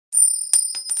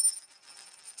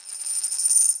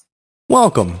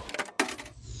Welcome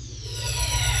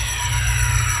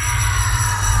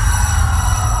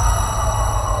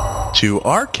to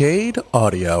Arcade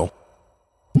Audio.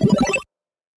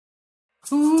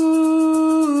 Ooh,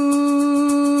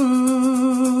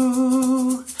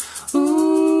 ooh,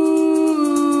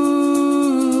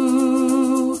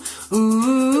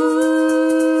 ooh.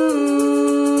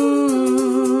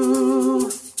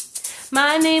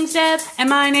 My name's Deb and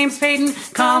my name's Peyton.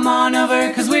 Come on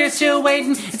over, cause we're still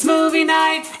waiting. It's movie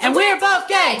night and we're both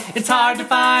gay. It's hard to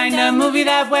find a movie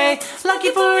that way.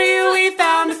 Lucky for you, we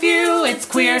found a few. It's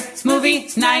queer movie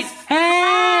night.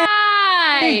 Hey!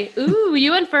 Hi! Ooh,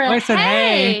 you went for a I said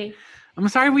hey. I'm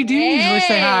sorry, we do usually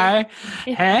say hi.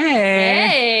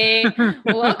 Hey! Hey!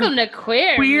 Welcome to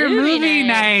Queer Movie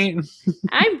night.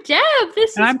 I'm Deb.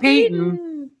 This And is I'm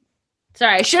Peyton.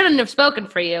 Sorry, I shouldn't have spoken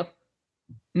for you.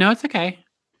 No, it's okay.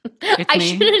 It's I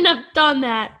me. shouldn't have done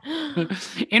that.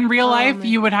 In real life, man.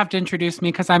 you would have to introduce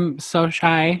me because I'm so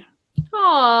shy.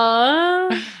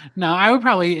 Aww. No, I would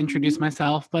probably introduce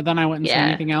myself, but then I wouldn't say Yeah.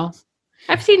 anything else.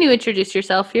 I've seen you introduce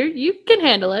yourself here. You can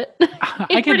handle it.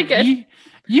 You're pretty good.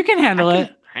 You can handle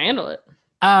it. Handle it.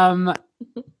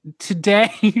 Today,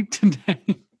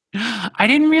 I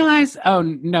didn't realize. Oh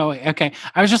no, okay.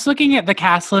 I was just looking at the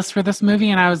cast list for this movie,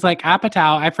 and I was like,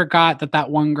 Apatow. I forgot that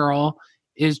one girl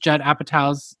is Judd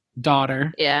Apatow's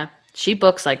daughter. Yeah. She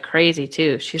books like crazy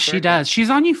too. She does. She's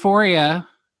on Euphoria.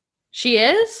 She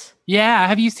is? Yeah.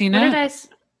 Have you seen What it? did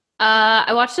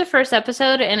I watched the first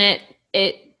episode and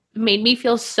it made me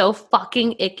feel so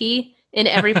fucking icky in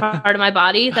every part of my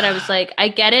body that I was like, I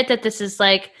get it that this is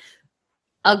like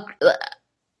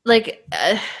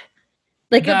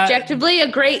objectively a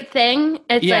great thing.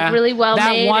 It's like really well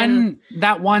made.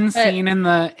 That one scene in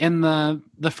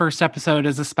the first episode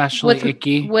is especially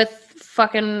icky. With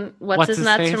fucking what's his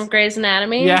nuts face? from Grey's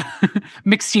Anatomy? Yeah.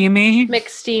 McSteamy.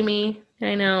 McSteamy.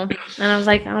 I know. And I was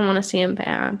like, I don't want to see him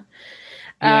bad.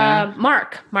 Yeah.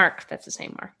 Mark, that's his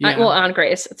name, Mark. Yeah. On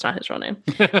Grace, it's not his real name.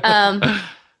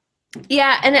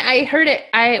 Yeah, and I heard it.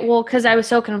 Because I was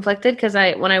so conflicted. Because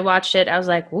when I watched it, I was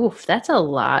like, "Oof, that's a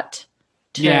lot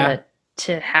to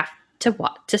have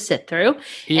to sit through."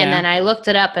 Yeah. And then I looked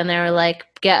it up, and they were like,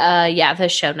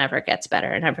 this show never gets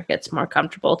better. It never gets more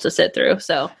comfortable to sit through."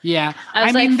 So yeah,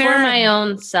 I was for my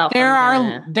own self, there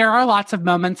are lots of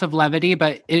moments of levity,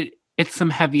 but it's some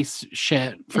heavy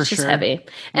shit for it's sure. just heavy,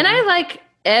 and I like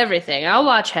everything. I'll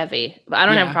watch heavy. I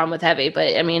don't have a problem with heavy,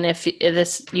 but I mean, if it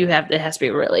has to be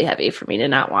really heavy for me to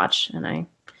not watch. And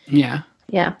yeah.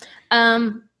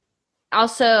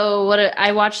 Also,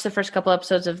 I watched the first couple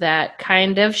episodes of that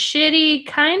kind of shitty,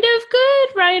 kind of good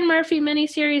Ryan Murphy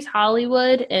miniseries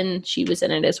Hollywood, and she was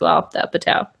in it as well. The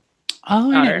Apatow.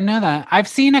 Oh, I didn't know that. I've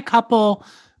seen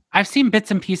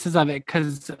bits and pieces of it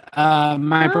because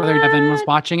my brother Devin was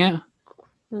watching it.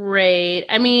 Right.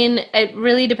 I mean, it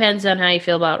really depends on how you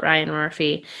feel about Ryan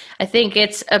Murphy. I think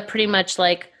it's pretty much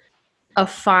like a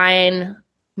fine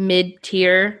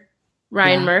mid-tier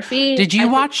Ryan Murphy. Did you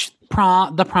watch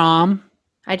The Prom?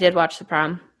 I did watch The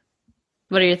Prom.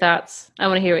 What are your thoughts? I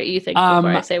want to hear what you think before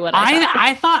I say what I thought.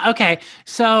 I thought, okay,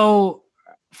 so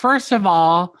first of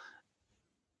all,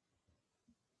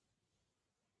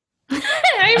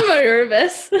 I'm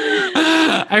nervous.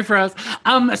 I froze.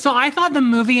 So I thought the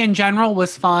movie in general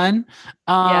was fun.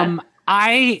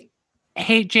 I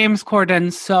hate James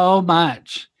Corden so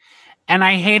much, and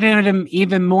I hated him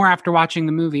even more after watching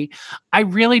the movie. I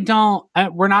really don't.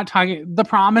 We're not talking. The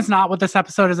Prom is not what this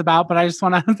episode is about, but I just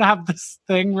want to have this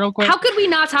thing real quick. How could we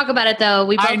not talk about it though?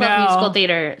 We both love musical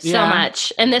theater so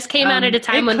much, and this came out at a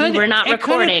time when we were not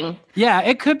recording.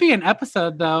 It could be an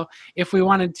episode though if we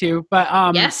wanted to,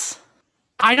 but yes.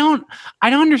 I don't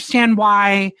understand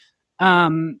why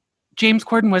James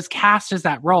Corden was cast as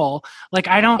that role. Like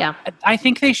I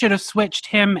think they should have switched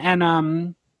him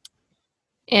and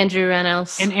Andrew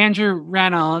Reynolds.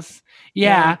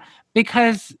 Yeah.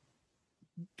 Because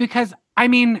I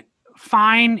mean,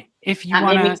 fine if you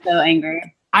want to. That made me so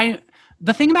angry.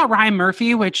 The thing about Ryan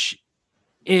Murphy, which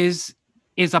is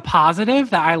a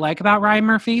positive that I like about Ryan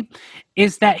Murphy,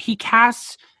 is that he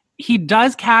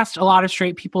does cast a lot of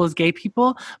straight people as gay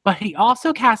people, but he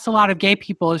also casts a lot of gay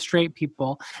people as straight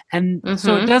people. And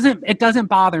so it doesn't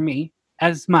bother me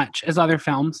as much as other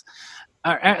films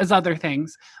or as other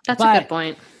things. That's a good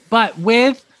point. But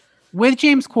with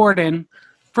James Corden,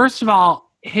 first of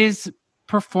all, his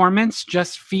performance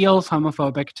just feels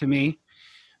homophobic to me.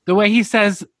 The way he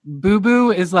says boo-boo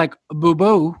is like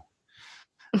boo-boo.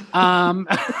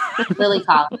 Lily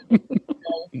Collins.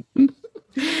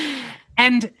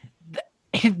 And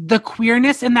the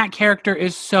queerness in that character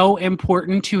is so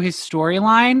important to his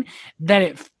storyline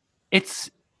that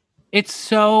it's It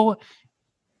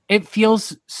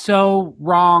feels so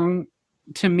wrong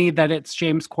to me that it's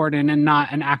James Corden and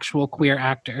not an actual queer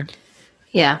actor.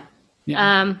 Yeah.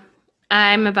 Yeah.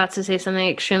 I'm about to say something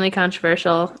extremely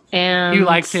controversial, and You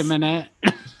liked him in it.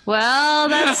 well,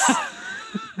 that's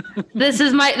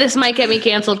this might get me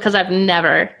canceled because I've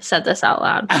never said this out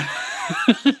loud.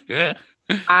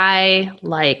 I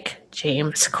like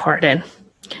James Corden,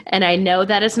 and I know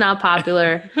that is not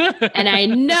popular, and I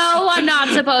know I'm not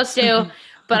supposed to,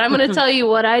 but I'm going to tell you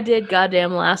what I did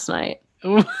goddamn last night.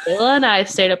 Kayla and I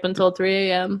stayed up until 3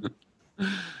 a.m.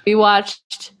 We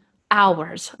watched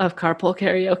hours of Carpool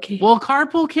Karaoke. Well,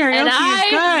 Carpool Karaoke And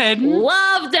I is good.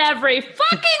 loved every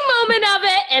fucking moment of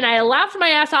it, and I laughed my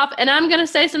ass off. And I'm going to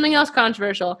say something else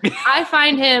controversial. I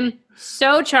find him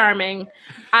so charming.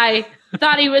 I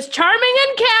thought he was charming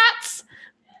in Cats.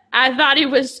 I thought he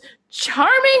was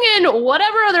charming in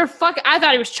whatever other fuck. I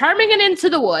thought he was charming in Into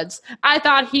the Woods. I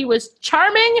thought he was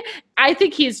charming. I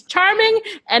think he's charming,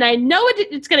 and I know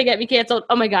it's going to get me canceled.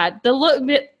 Oh my God.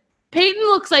 Peyton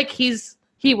looks like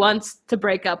he wants to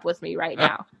break up with me right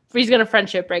now. He's going to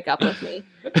friendship break up with me.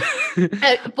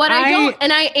 But I don't.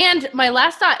 And my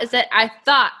last thought is that I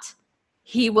thought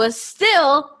he was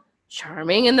still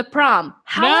charming in the prom.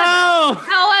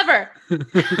 However,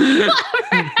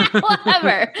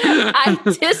 I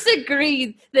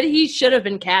disagree that he should have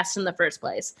been cast in the first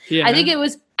place. Yeah. I think it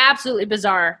was absolutely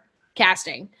bizarre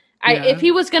casting. If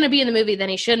he was going to be in the movie, then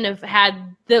he shouldn't have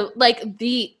had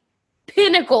the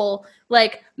pinnacle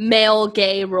male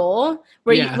gay role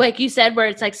where you, like you said, where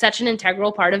it's such an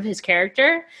integral part of his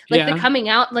character, the coming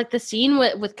out, the scene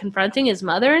with confronting his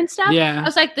mother and stuff. I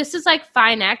was like, this is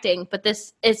fine acting, but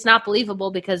it's not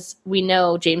believable because we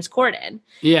know James Corden.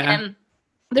 And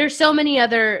there's so many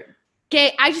other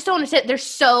gay. I just don't understand. There's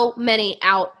so many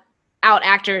out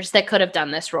actors that could have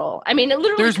done this role. I mean, it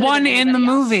literally. There's one in the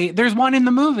movie. There's one in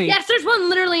the movie. Yes, there's one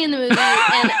literally in the movie,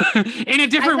 and in a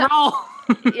different role.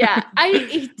 Yeah,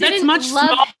 I didn't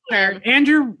love her.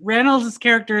 Andrew Reynolds'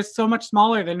 character is so much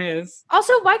smaller than his.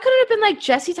 Also, why couldn't it have been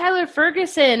Jesse Tyler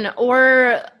Ferguson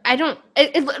or I don't?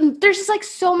 There's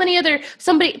just so many other.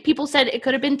 People said it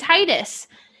could have been Titus.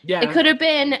 Yeah, it could have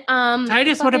been.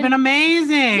 Titus would have been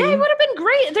amazing. Yeah, it would have been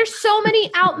great. There's so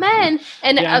many out men,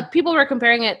 and people were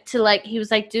comparing it to he was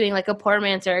doing a poor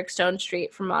man's Eric Stone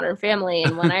Street from Modern Family.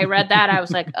 And when I read that, I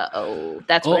was like, oh,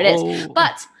 that's what it is.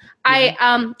 But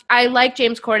I like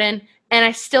James Corden, and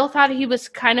I still thought he was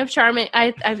kind of charming.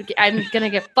 I'm gonna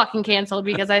get fucking canceled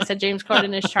because I said James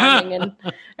Corden is charming and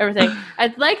everything.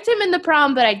 I liked him in the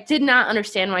prom, but I did not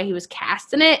understand why he was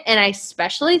cast in it, and I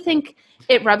especially think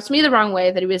it rubs me the wrong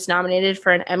way that he was nominated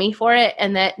for an Emmy for it,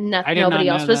 and that nobody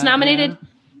else was nominated.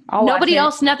 Nobody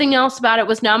else, nothing else about it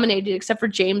was nominated except for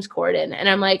James Corden, and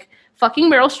I'm like, fucking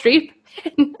Meryl Streep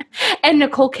and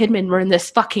Nicole Kidman were in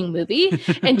this fucking movie,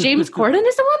 and James Corden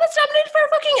is the one that's nominated for a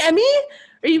fucking Emmy?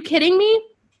 Are you kidding me?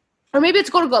 Or maybe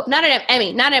it's Golden Globe, not an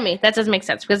Emmy, not Emmy. That doesn't make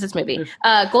sense because it's movie.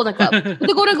 Golden Globe.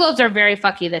 The Golden Globes are very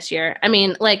fucky this year. I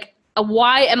mean,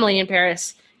 why Emily in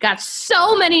Paris got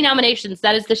so many nominations?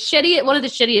 That is one of the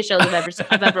shittiest shows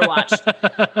I've ever watched.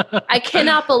 I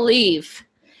cannot believe,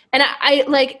 and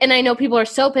I know people are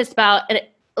so pissed about it.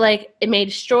 It May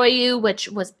Destroy You, which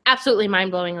was absolutely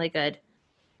mind-blowingly good.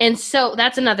 And so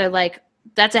that's another,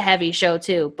 that's a heavy show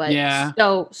too, but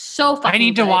so fucking I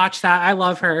need to watch that. I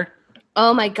love her.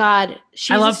 Oh my God.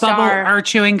 She's I love a star. Bubble or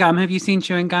Chewing Gum. Have you seen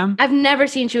Chewing Gum? I've never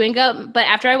seen Chewing Gum, but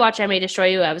after I watched I May Destroy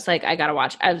You, I was like, I gotta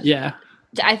watch.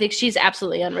 I think she's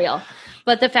absolutely unreal.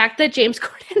 But the fact that James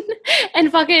Corden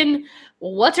and fucking,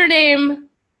 what's her name?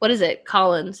 What is it?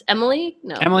 Collins. Emily?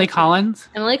 No. Emily Collins?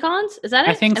 Emily Collins? Is that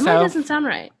it? I think Emily so. Doesn't sound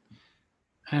right.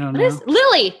 I don't know. What is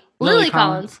Lily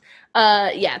Collins.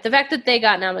 The fact that they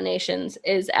got nominations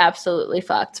is absolutely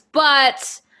fucked.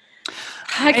 But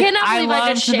I cannot believe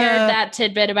I just shared that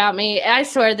tidbit about me. I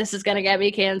swear this is going to get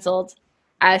me canceled.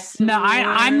 No,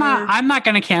 I'm not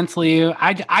going to cancel you.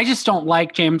 I just don't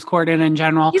like James Corden in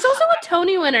general. He's also a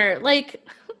Tony winner.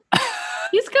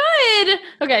 He's good.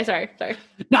 Okay, sorry.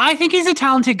 No, I think he's a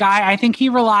talented guy. I think he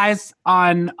relies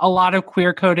on a lot of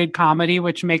queer-coded comedy,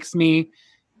 which makes me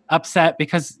upset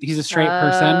because he's a straight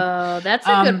person. Oh, that's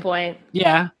a good point.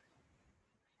 Yeah.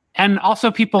 And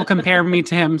also people compare me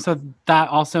to him, so that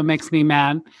also makes me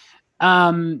mad.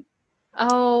 But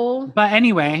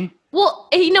anyway. Well,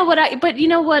 you know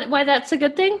what? Why that's a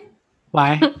good thing?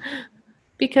 Why?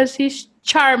 Because he's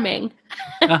charming.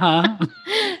 Uh-huh.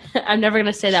 I'm never going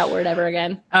to say that word ever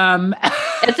again.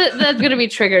 That's going to be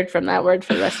triggered from that word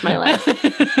for the rest of my life.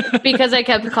 Because I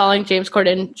kept calling James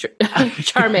Corden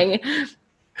charming.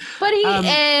 But he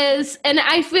is, and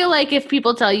I feel like if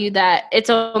people tell you that, it's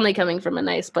only coming from a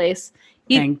nice place.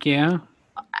 Thank you.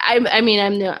 Maybe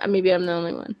I'm the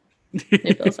only one who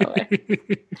feels that way.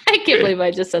 I can't believe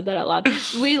I just said that out loud.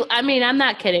 I'm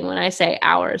not kidding when I say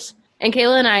hours. And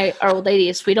Kayla and I are old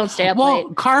ladies. We don't stay up late.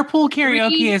 Carpool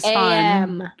karaoke is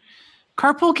fun.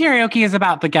 Carpool karaoke is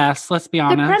about the guests. Let's be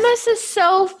honest. The premise is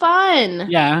so fun.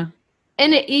 Yeah.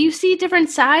 And you see different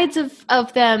sides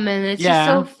of them, and it's just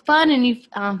so fun. And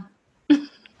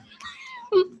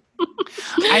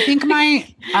I think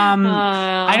I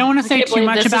don't want to say too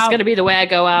much about. This is going to be the way I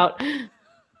go out.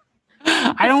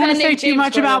 I don't want to say too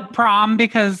much about prom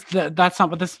because that's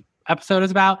not what this episode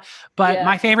is about. But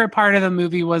my favorite part of the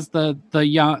movie was the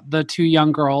two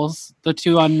young girls, the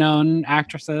two unknown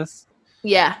actresses.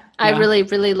 Yeah, I really,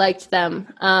 really liked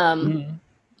them.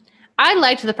 I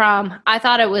liked the prom. I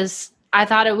thought it was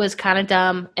kind of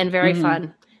dumb and very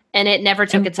fun, and it never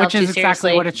took itself too seriously. Which is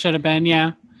exactly what it should have been.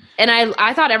 Yeah. And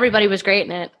I thought everybody was great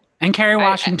in it. And Kerry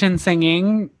Washington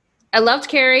singing. I loved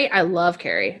Kerry. I love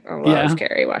Kerry. I love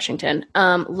Kerry Washington.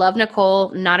 Love Nicole.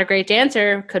 Not a great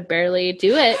dancer. Could barely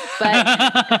do it.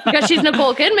 But because she's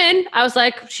Nicole Kidman, I was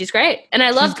like, she's great. And I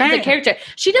loved the character.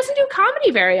 She doesn't do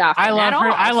comedy very often. I love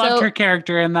her. I loved her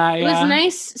character in that. It was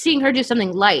nice seeing her do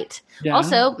something light. Yeah.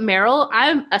 Also, Meryl.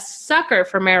 I'm a sucker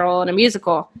for Meryl in a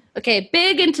musical. Okay,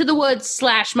 big Into the Woods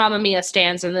 / Mamma Mia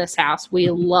stands in this house. We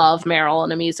love Meryl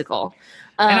in a musical.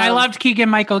 And I loved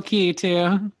Keegan-Michael Key,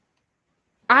 too.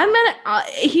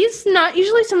 He's not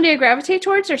usually somebody I gravitate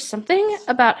towards. There's something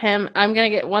about him. I'm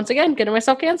going to getting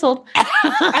myself canceled.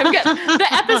 The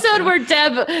episode where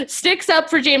Deb sticks up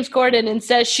for James Corden and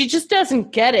says she just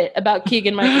doesn't get it about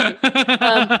Keegan-Michael.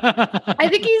 I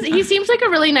think he seems like a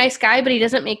really nice guy, but he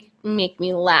doesn't make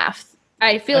me laugh.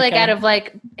 I feel like out of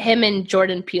like him and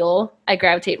Jordan Peele, I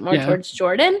gravitate more towards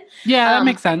Jordan. Yeah, that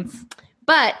makes sense.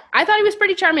 But I thought he was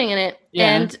pretty charming in it.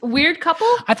 Yeah. And weird couple.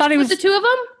 I thought he was the two of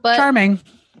them, but charming.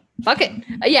 Fuck it.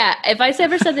 Yeah, if I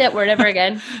ever said that word ever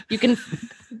again, you can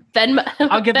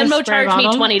Venmo charge me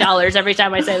 $20 every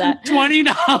time I say that.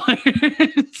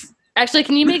 $20. Actually,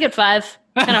 can you make it $5?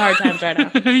 Kind of hard times right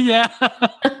now. Yeah.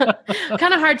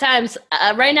 Kind of hard times.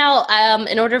 Right now,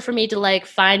 in order for me to like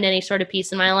find any sort of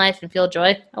peace in my life and feel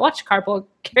joy, I watch carpool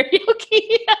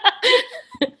karaoke.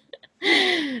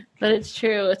 But it's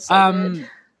true. It's so good.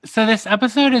 So this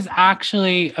episode is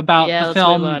actually about the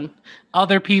film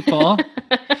Other People.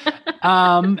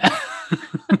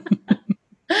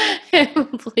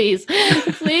 Please,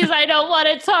 I don't want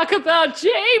to talk about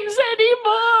James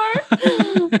anymore.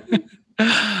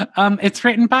 It's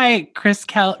written by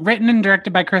written and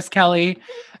directed by Chris Kelly,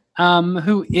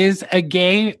 who is a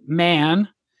gay man,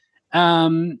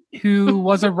 who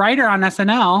was a writer on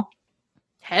SNL.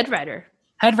 Head writer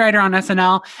on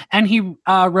SNL, and he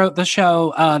wrote the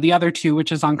show The Other Two,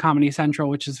 which is on Comedy Central,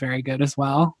 which is very good as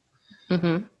well.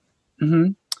 So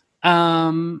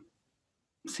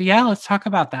yeah, let's talk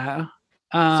about that.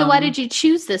 So why did you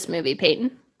choose this movie,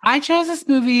 Peyton? I chose this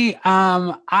movie.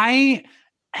 I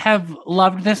have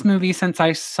loved this movie since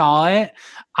I saw it.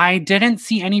 I didn't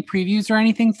see any previews or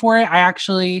anything for it.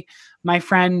 My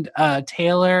friend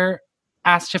Taylor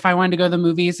asked if I wanted to go to the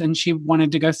movies, and she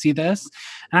wanted to go see this.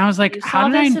 And I was like, "How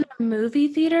did I?" In a movie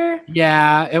theater?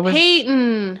 Yeah, it was.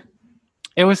 Peyton.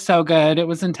 It was so good. It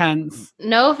was intense.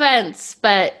 No offense,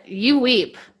 but you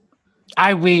weep.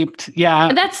 I weeped.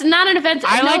 Yeah, that's not an offense.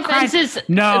 I cried.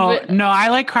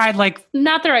 I cried like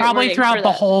not the right. Probably throughout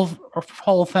the whole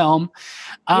film.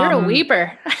 You're a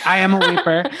weeper. I am a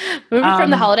weeper. Remember from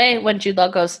The Holiday when Jude Law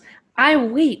goes, "I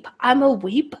weep. I'm a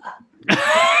weeper."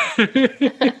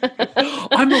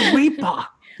 I'm a weeper.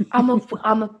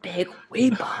 I'm a big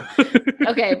weeper.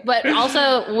 Okay, but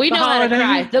also we know how to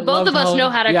cry. Both of us know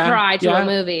how to cry to a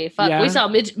movie. Fuck, we saw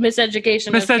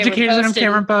Miseducation of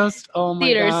Cameron Post. Oh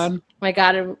my god. My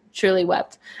god, I truly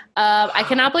wept. I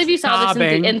cannot believe you saw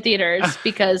this in theaters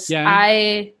because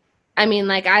I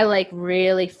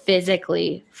really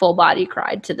physically full body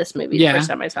cried to this movie the first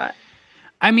time I saw it.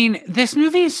 I mean, this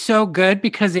movie is so good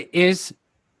because it is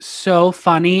so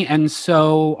funny and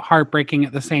so heartbreaking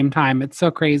at the same time. It's so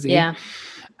crazy. Yeah.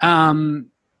 And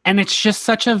it's just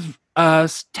such a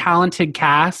talented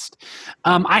cast.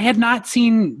 I had not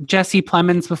seen Jesse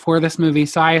Plemons before this movie,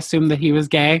 so I assumed that he was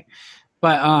gay.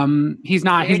 But he's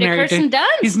not. He's married to Kirsten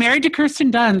Dunst. He's married to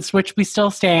Kirsten Dunst, which we still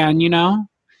stand, you know?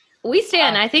 We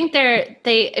stand. I think they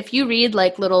if you read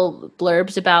like little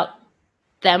blurbs about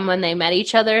them when they met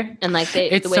each other and like the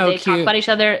way they talk about each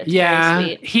other, it's very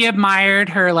sweet. He admired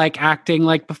her like acting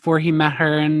like before he met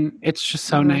her, and it's just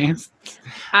so nice.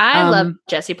 I love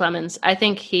Jesse Plemons. I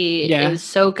think he is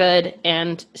so good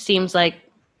and seems like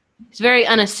He's very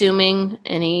unassuming,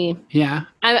 and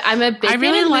I'm a big fan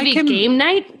really of the like movie him. Game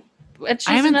Night, which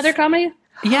is another comedy.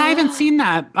 Yeah, I haven't seen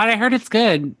that, but I heard it's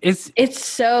good. It's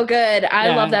so good.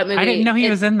 I love that movie. I didn't know he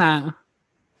was in that.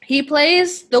 He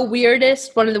plays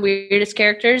one of the weirdest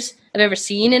characters I've ever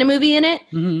seen in a movie in it.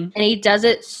 Mm-hmm. And he does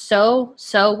it so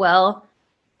well.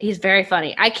 He's very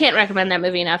funny. I can't recommend that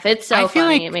movie enough. It's so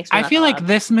funny. It makes me laugh I feel a like lot.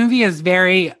 this movie is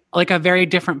very a very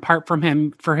different part for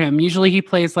him. Usually he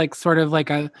plays like sort of like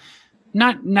a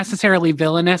not necessarily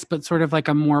villainous, but sort of like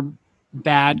a more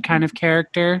bad kind of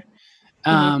character.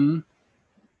 Mm-hmm.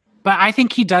 But I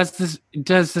think he does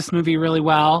this movie really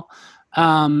well.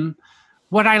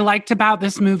 What I liked about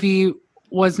this movie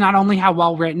was not only how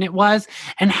well written it was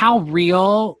and how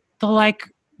real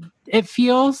it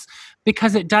feels,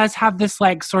 because it does have this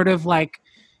like sort of like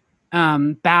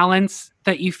balance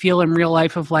that you feel in real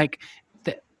life of like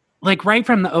right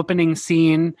from the opening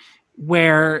scene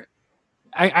where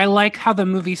I like how the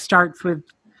movie starts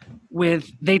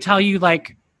with they tell you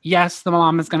like, yes, the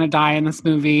mom is going to die in this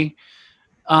movie.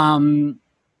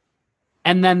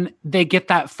 And then they get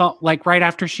that phone, like right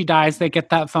after she dies, they get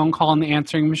that phone call on the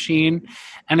answering machine.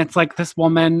 And it's like this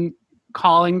woman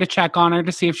calling to check on her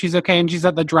to see if she's okay. And she's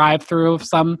at the drive-thru of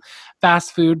some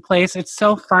fast food place. It's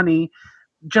so funny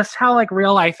just how like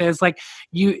real life is. Like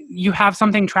you have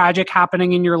something tragic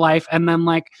happening in your life and then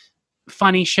like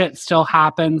funny shit still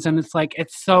happens. And it's like,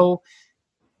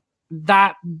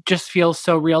 that just feels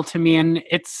so real to me. And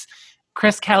it's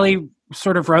Chris Kelly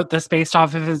sort of wrote this based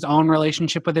off of his own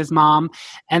relationship with his mom,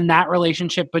 and that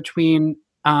relationship between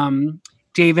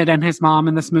David and his mom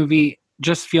in this movie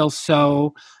just feels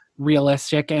so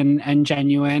realistic and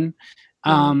genuine.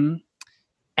 And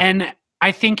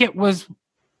I think it was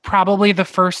probably the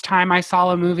first time I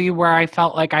saw a movie where I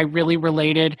felt like I really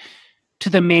related to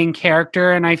the main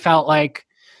character, and I felt like,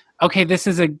 okay, this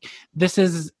is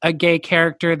a gay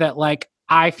character that like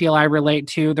I feel I relate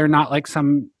to. They're not like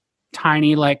some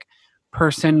tiny like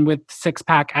person with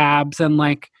 6-pack abs and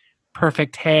like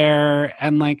perfect hair,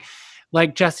 and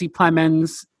like Jesse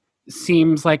Plemons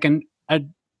seems like an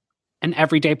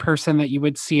everyday person that you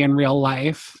would see in real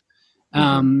life.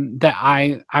 That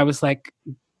I was like,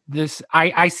 this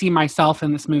I see myself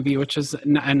in this movie, which is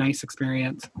a nice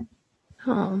experience.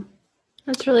 Oh,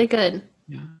 that's really good.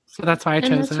 Yeah, so that's why I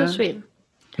chose it. That's so sweet.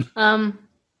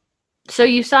 So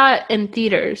you saw it in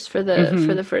theaters for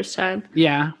the first time.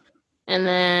 Yeah.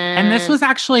 And this was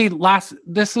actually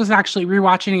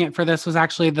rewatching it for this was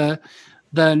actually the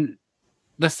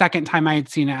second time I had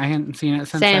seen it. I hadn't seen it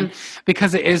since then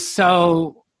because it is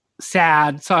so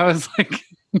sad. So I was like,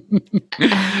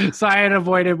 so I had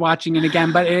avoided watching it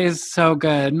again, but it is so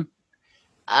good.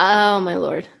 Oh my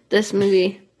Lord. This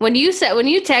movie. When you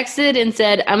texted and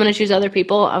said, I'm going to choose other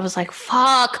people, I was like,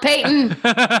 fuck, Peyton.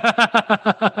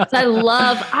 I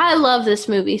love this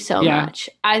movie so much.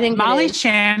 I think Molly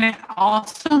Shannon's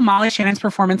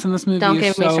performance in this movie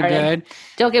is so good.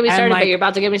 Don't get me started, but you're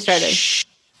about to get me started.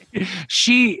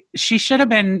 She should have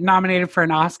been nominated for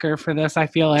an Oscar for this, I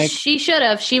feel like. She should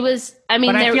have. She was, I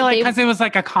mean, but I feel like because it was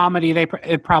like a comedy,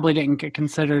 it probably didn't get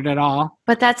considered at all.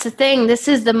 But that's the thing. This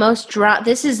is the most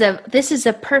this is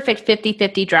a perfect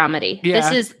 50-50 dramedy. Yeah,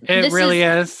 it really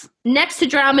is. Next to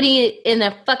dramedy in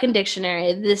the fucking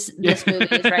dictionary, this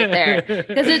movie is right there.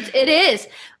 Because it is.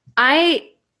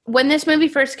 When this movie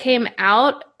first came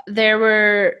out, there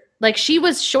were like, she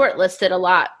was shortlisted a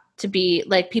lot to be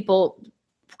like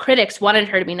critics wanted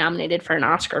her to be nominated for an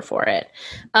Oscar for it.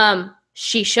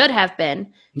 She should have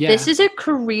been. Yeah. This is a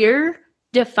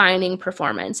career-defining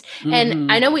performance. Mm-hmm.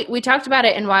 And I know we talked about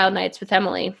it in Wild Nights with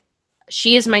Emily.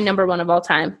 She is my number one of all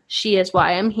time. She is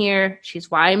why I'm here.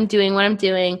 She's why I'm doing what I'm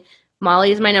doing.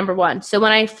 Molly is my number one. So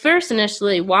when I first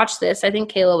initially watched this, I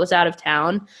think Kayla was out of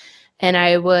town. And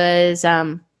I was,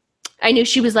 I knew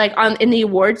she was like in the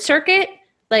award circuit.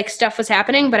 Like stuff was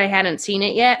happening, but I hadn't seen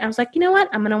it yet. I was like, you know what?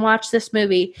 I'm going to watch this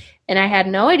movie. And I had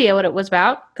no idea what it was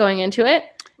about going into it.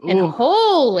 And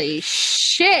holy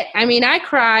shit. I mean, I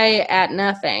cry at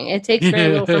nothing. It takes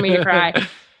very little for me to cry.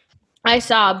 I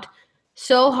sobbed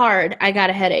so hard. I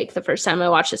got a headache the first time I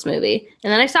watched this movie.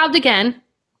 And then I sobbed again.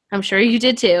 I'm sure you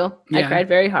did too. Yeah. I cried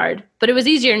very hard, but it was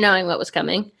easier knowing what was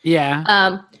coming.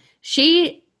 Yeah.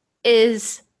 She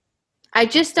is, I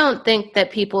just don't think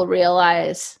that people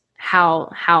realize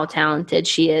how talented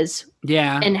she is.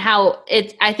 Yeah. And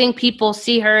I think people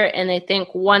see her and they think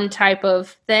one type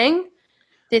of thing.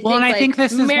 I think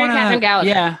this is Mary Catherine Gallagher.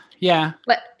 Yeah. Yeah.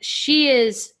 But she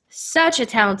is such a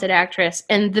talented actress,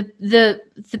 and the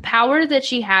power that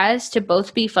she has to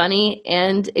both be funny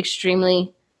and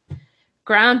extremely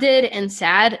grounded and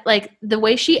sad. Like the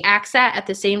way she acts that at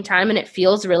the same time, and it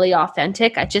feels really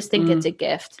authentic. I just think it's a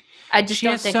gift. I just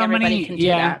don't think everybody can do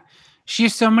that. She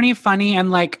has so many funny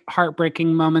and like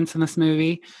heartbreaking moments in this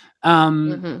movie.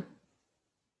 I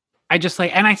just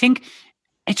like, and I think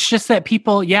it's just that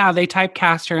people, they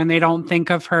typecast her and they don't think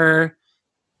of her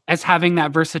as having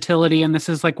that versatility. And this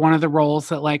is like one of the roles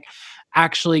that like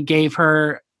actually gave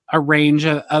her a range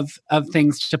of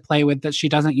things to play with that she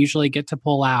doesn't usually get to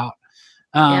pull out.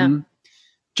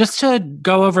 Just to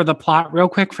go over the plot real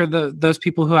quick for those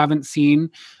people who haven't seen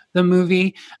the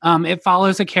movie, it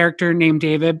follows a character named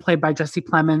David, played by Jesse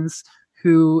Plemons,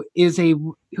 who is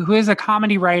a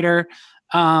comedy writer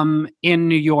in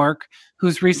New York,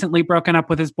 who's recently broken up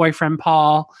with his boyfriend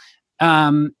Paul,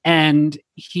 and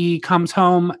he comes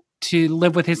home to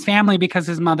live with his family because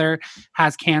his mother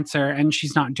has cancer and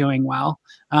she's not doing well,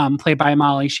 played by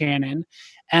Molly Shannon.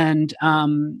 And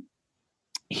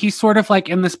he's sort of like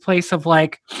in this place of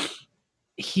like,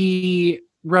 he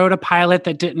wrote a pilot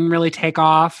that didn't really take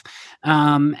off,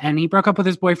 and he broke up with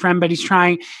his boyfriend, but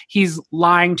he's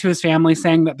lying to his family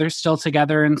saying that they're still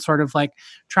together and sort of like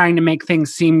trying to make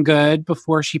things seem good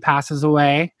before she passes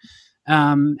away.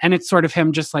 And it's sort of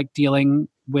him just like dealing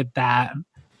with that.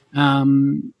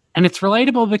 And it's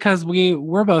relatable because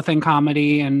we're both in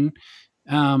comedy and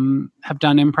have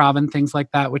done improv and things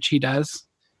like that, which he does.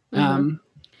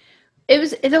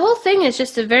 The whole thing is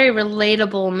just a very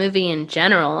relatable movie in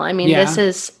general. I mean, this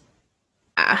is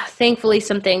thankfully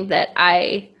something that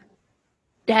I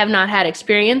have not had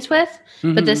experience with,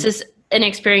 but this is an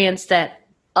experience that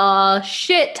a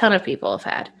shit ton of people have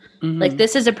had. Like I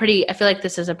feel like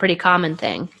this is a pretty common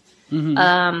thing.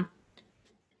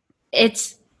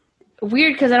 It's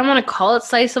weird because I don't want to call it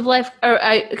slice of life,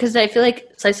 because I feel like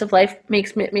slice of life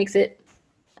makes it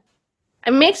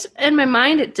in my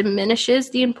mind, it diminishes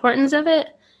the importance of it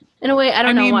in a way. I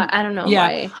don't know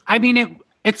why. I mean,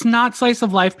 it's not slice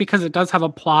of life because it does have a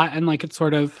plot and like it's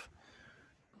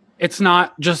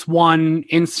not just one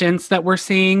instance that we're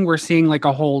seeing. We're seeing like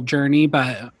a whole journey,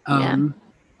 but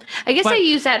I guess I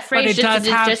use that phrase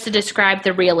just to describe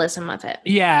the realism of it.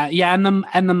 Yeah, and the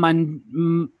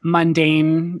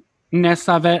mundaneness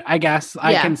of it. I guess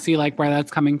I can see like where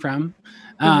that's coming from.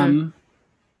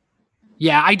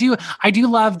 Yeah, I do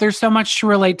love, there's so much to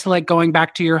relate to like going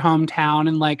back to your hometown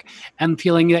and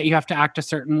feeling that you have to act a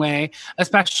certain way,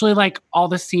 especially like all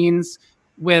the scenes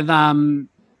with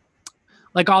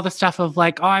like all the stuff of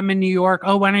like, oh, I'm in New York.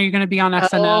 Oh, when are you going to be on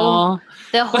SNL?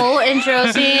 The whole intro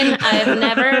scene, I have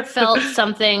never felt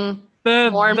something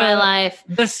more in my life.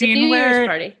 The scene where,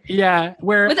 party.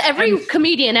 Where with every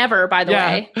comedian ever, by the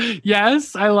way.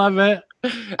 Yes, I love it.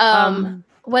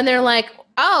 When they're like,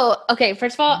 oh, okay.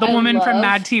 First of all, the woman from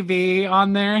Mad TV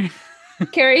on there,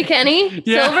 Carrie Kenny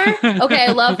Silver. Okay,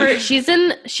 I love her.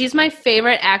 She's my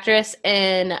favorite actress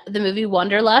in the movie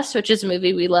Wanderlust, which is a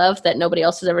movie we love that nobody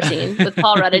else has ever seen, with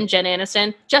Paul Rudd and Jen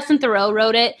Aniston. Justin Theroux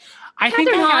wrote it. Catherine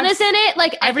Hahn is in it.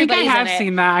 Like everybody's in it. I have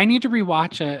seen that. I need to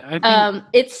rewatch it.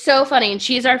 It's so funny, and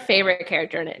she's our favorite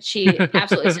character in it. She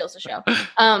absolutely steals the show.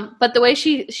 But the way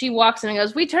she walks in and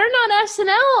goes, "We turned on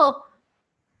SNL."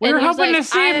 We were hoping to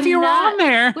see if you were on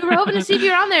there. We were hoping to see if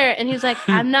you were on there. And he's like,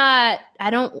 I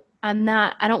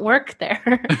don't work there.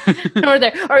 And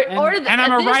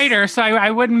I'm a writer, so I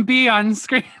wouldn't be on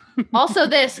screen. Also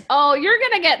you're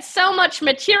going to get so much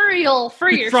material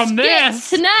for your skits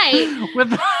tonight.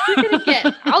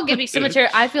 I'll give you some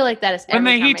material. I feel like that is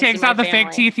every time he takes out the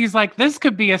fake teeth, he's like, this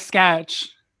could be a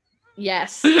sketch.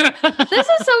 Yes. This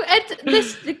is so.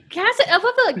 The cast. I love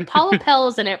that. Like Paula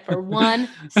Pell's in it for 1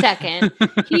 second.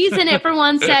 He's in it for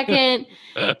 1 second.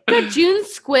 Got June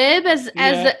Squibb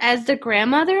as the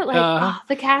grandmother. Like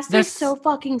the cast is so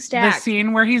fucking stacked. The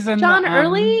scene where he's in John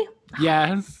Early.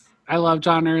 Yes, I love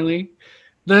John Early.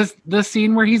 The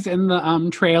scene where he's in the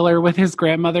trailer with his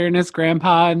grandmother and his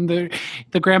grandpa, and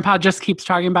the grandpa just keeps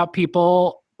talking about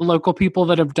local people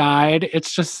that have died.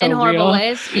 It's just so in horrible real.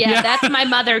 ways. Yeah, that's my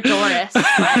mother, Doris,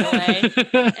 by the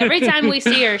way. Every time we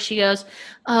see her, she goes,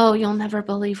 "Oh, you'll never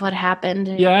believe what happened."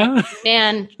 Yeah.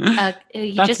 And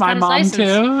he that's just my got his mom license.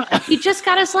 too. He just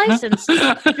got his license. He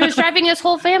was driving his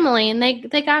whole family, and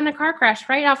they got in a car crash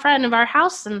right out front of our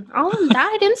house, and all of them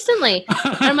died instantly.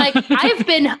 And I'm like,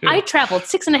 I traveled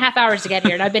 6.5 hours to get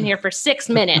here, and I've been here for 6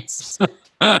 minutes.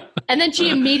 And then she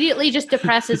immediately just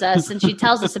depresses us, and she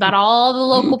tells us about all the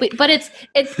local people. But it's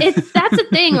that's the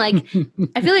thing. Like,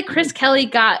 I feel like Chris Kelly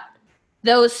got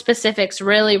those specifics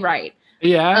really right.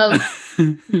 Yeah.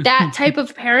 that type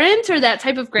of parent or that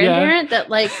type of grandparent that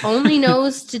like only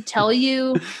knows to tell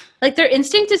you, like their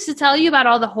instinct is to tell you about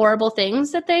all the horrible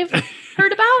things that they've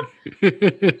heard about.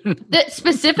 That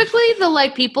specifically the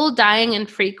like people dying in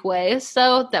freak ways.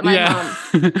 So that my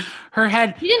mom, her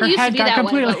head, she didn't her used head to be got that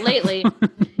completely. way, but lately,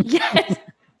 yes.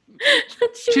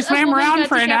 She swam around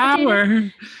for an hour.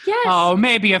 Yes. Oh,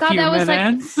 maybe a God, few that was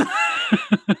minutes.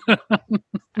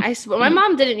 my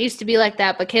mom didn't used to be like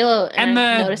that, but Kayla And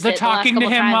I the noticed it talking the to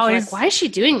last couple him times. while We're he's like, why is she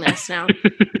doing this now?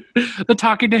 the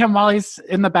talking to him while he's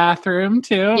in the bathroom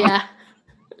too. Yeah.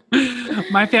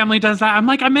 My family does that. I'm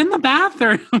like, I'm in the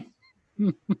bathroom.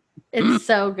 It's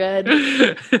so good.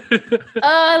 Oh,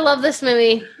 I love this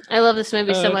movie. I love this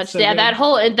movie so much. so Yeah,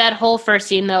 good. that whole first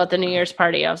scene though at the New Year's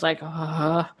party, I was like,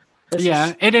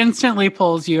 It instantly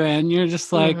pulls you in. You're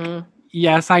just like,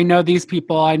 yes, I know these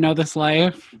people. I know this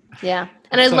life. yeah.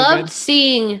 And It's I so loved good.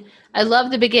 seeing. I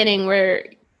love the beginning where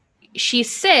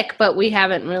she's sick, but we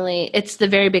haven't really. It's the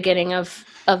very beginning of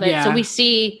it. Yeah. So we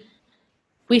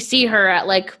see her at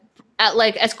like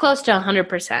as close to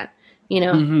 100%, you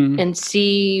know, and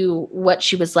see what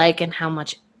she was like and how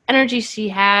much energy she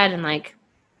had, and like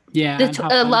Yeah.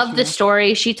 I love the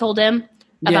story she told him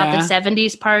about the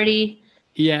 70s party.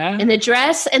 Yeah. And the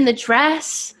dress.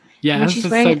 Yeah. When she's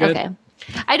wearing it. Okay.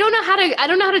 I don't know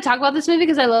how to talk about this movie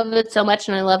because I love it so much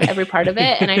and I love every part of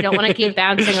it, and I don't want to keep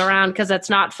bouncing around because that's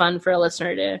not fun for a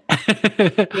listener to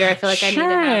hear. I feel like I need to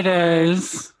have. It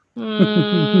is.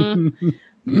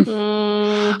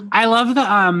 I love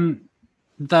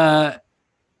the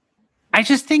I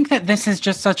just think that this is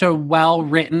just such a well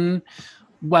written,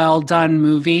 well done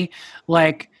movie.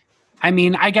 Like, I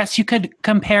mean, I guess you could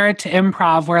compare it to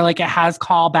improv where like it has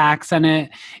callbacks and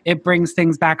it brings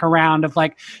things back around of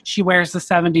like she wears the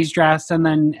 70s dress and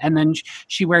then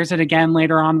she wears it again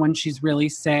later on when she's really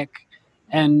sick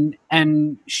and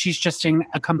she's just in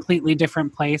a completely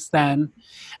different place then.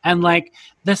 And like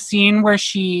the scene where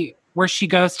she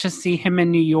goes to see him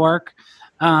in New York,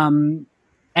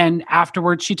 and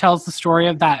afterwards she tells the story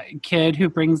of that kid who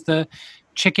brings the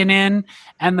chicken in,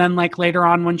 and then like later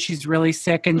on when she's really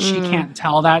sick and she can't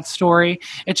tell that story,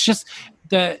 it's just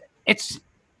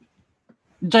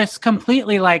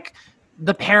completely like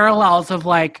the parallels of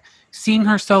like seeing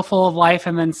her so full of life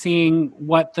and then seeing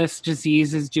what this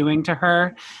disease is doing to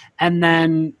her, and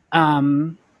then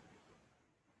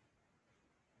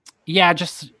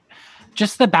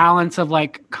just the balance of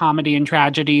like comedy and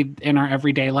tragedy in our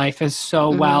everyday life is so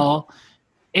well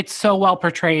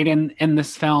portrayed in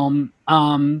this film.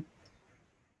 And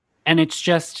it's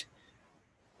just,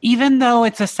 even though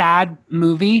it's a sad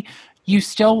movie, you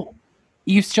still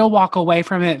walk away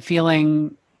from it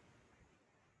feeling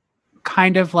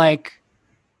kind of like,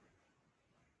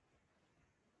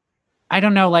 I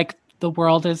don't know, like the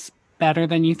world is better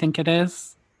than you think it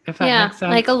is. If that makes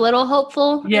sense. Like a little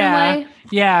hopeful in a way.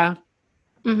 Yeah.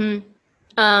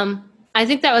 I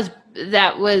think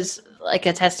that was like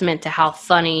a testament to how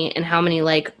funny and how many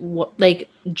like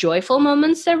joyful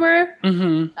moments there were.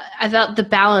 I thought the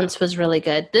balance was really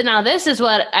good. Now this is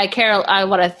what I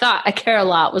thought I Care a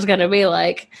Lot was going to be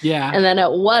like. Yeah. And then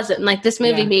it wasn't. Like this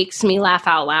movie makes me laugh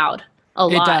out loud a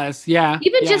lot. It does. Yeah.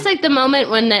 Even just like the moment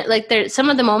when there's some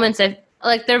of the moments that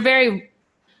like they're very,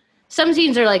 some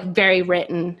scenes are like very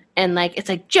written and like it's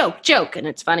like joke and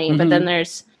it's funny, but then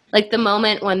there's like the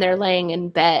moment when they're laying in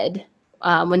bed,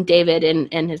 when David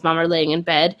and his mom are laying in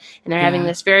bed and they're having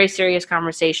this very serious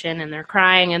conversation and they're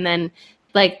crying, and then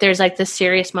like there's like this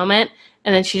serious moment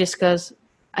and then she just goes,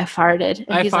 I farted.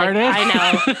 And he's farted? like, I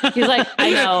know. He's like, I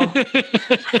know.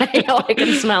 I know, I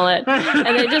can smell it.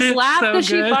 And they just laughed so because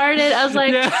she good. farted. I was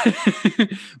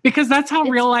like, because that's how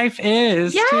real life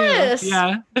is. Yes. Too.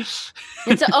 Yeah.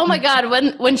 and so, oh my God,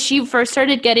 when she first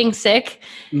started getting sick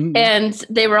and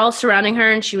they were all surrounding her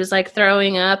and she was like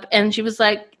throwing up and she was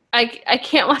like, I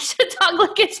can't watch the dog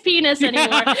lick his penis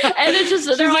anymore. Yeah. And it's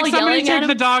just, they're all like, somebody yelling at take him.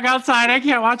 the dog outside. I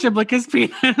can't watch him lick his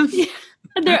penis.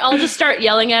 And they're all just start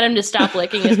yelling at him to stop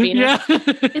licking his penis. Yeah.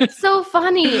 It's so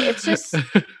funny. It's just,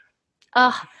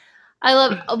 I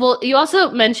love. Well, you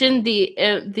also mentioned the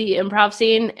improv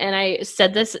scene, and I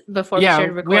said this before we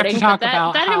started recording. We have to talk but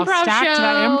about that how improv stacked show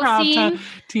that improv scene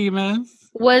team is.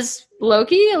 was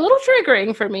low-key a little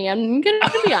triggering for me. I'm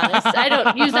gonna be honest. I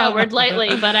don't use that word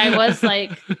lightly, but I was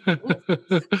like,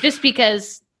 just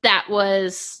because that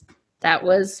was my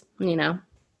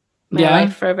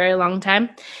life for a very long time.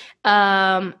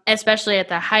 Especially at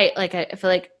the height, like I feel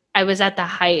like I was at the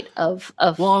height of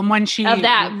well, and when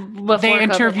that before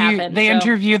they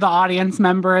interview the audience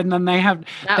member, and then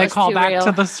they call back real.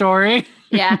 to the story.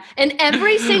 Yeah, and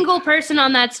every single person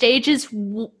on that stage is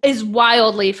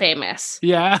wildly famous.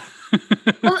 Yeah,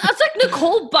 Well, that's like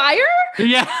Nicole Byer.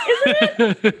 Yeah.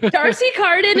 Darcy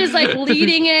Carden is like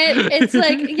leading it. It's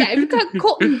like, yeah, you've got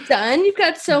Colton Dunn. You've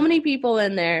got so many people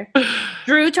in there.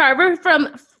 Drew Tarver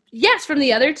from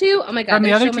the other two. Oh my God, From the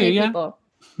there's other so many two, yeah. people.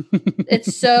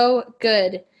 It's so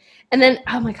good. And then,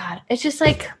 oh my God, it's just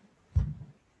like,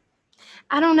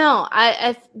 I don't know.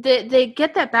 They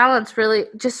get that balance really.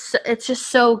 It's just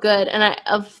so good. And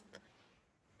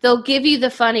they'll give you the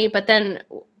funny, but then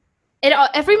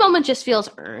every moment just feels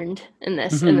earned in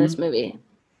this movie.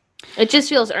 It just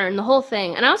feels earned, the whole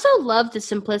thing. And I also love the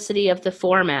simplicity of the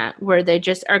format where they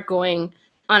just are going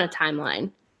on a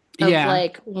timeline of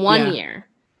like 1 year.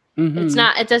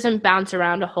 Mhm. It doesn't bounce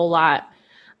around a whole lot.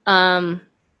 Loved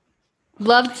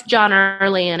John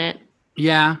Early in it.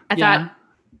 Yeah. I thought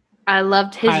I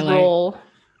loved his Highlight. role.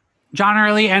 John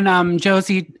Early and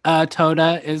Josie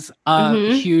Toda is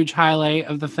a huge highlight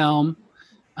of the film.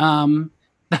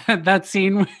 That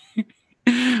scene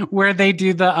where they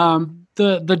do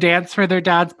the dance for their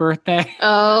dad's birthday.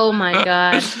 Oh my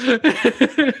God.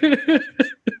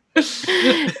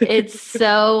 It's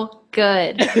so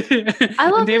good. I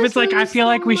love And David's this like, movie I feel so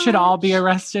like we should all be much."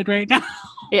 arrested right now.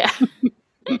 Yeah.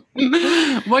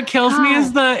 What kills me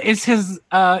is the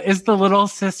little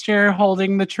sister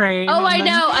holding the train. Oh, and I then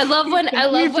know. I love when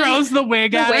he throws the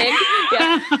wig at wig. her.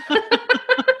 Yeah.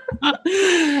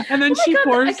 And then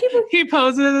he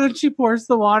poses and then she pours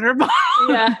the water bottle.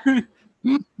 Yeah.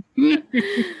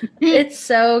 It's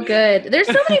so good. There's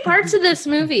so many parts of this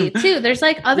movie too. There's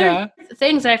like other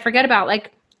things that I forget about.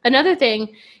 Like another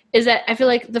thing is that I feel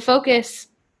like the focus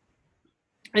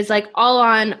is like all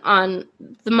on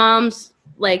the mom's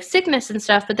like sickness and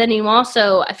stuff, but then you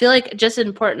also, I feel like just as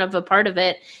important of a part of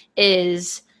it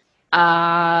is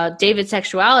David's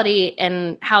sexuality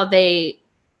and how they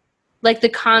like the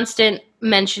constant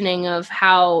mentioning of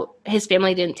how his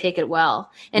family didn't take it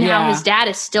well and how his dad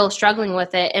is still struggling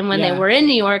with it. And when they were in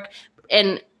New York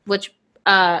and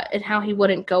how he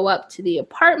wouldn't go up to the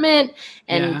apartment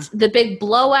and the big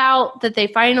blowout that they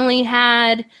finally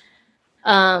had.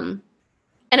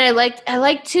 And I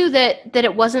liked too that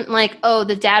it wasn't like, oh,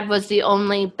 the dad was the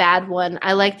only bad one.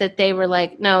 I like that they were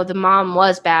like, no, the mom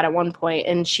was bad at one point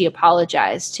and she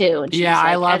apologized too. And she was like,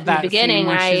 I love at that the beginning, scene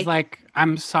where she's like,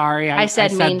 I'm sorry. I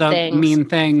said things. mean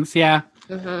things. Yeah.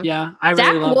 Mhm. Yeah. I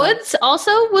Zach really love Woods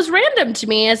also was random to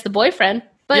me as the boyfriend,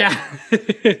 but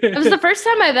it was the first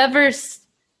time I've ever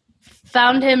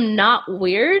found him not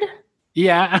weird.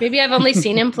 Yeah. Maybe I've only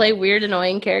seen him play weird,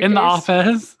 annoying characters. In The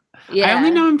Office. Yeah. I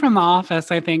only know him from The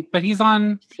Office, I think, but he's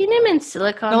on Seen him in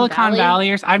Silicon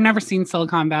Valley. I've never seen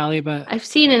Silicon Valley, but I've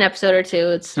seen an episode or two.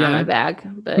 It's not my bag,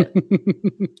 but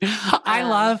I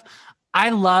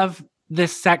love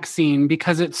this sex scene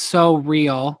because it's so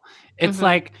real. It's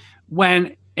like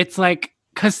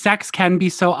because sex can be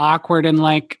so awkward and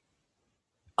like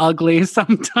ugly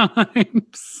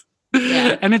sometimes.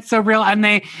 Yeah. And it's so real.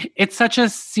 And it's such a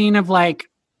scene of like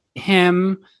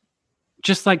him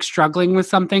just like struggling with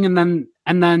something and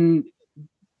then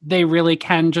they really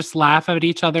can just laugh at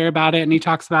each other about it. And he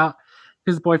talks about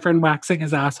his boyfriend waxing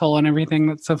his asshole and everything.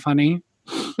 That's so funny.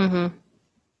 Mm-hmm.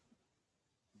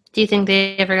 Do you think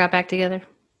they ever got back together?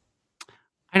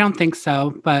 I don't think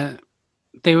so, but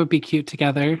they would be cute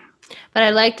together. But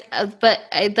I liked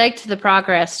the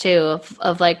progress too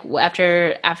of like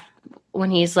after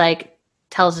when he's like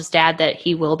tells his dad that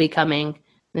he will be coming.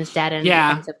 And his dad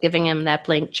ends up giving him that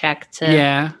blank check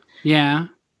to Yeah.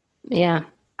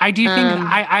 I do think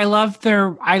I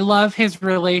love his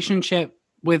relationship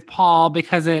with Paul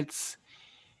because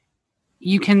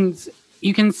you can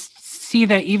see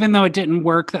that even though it didn't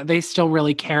work, that they still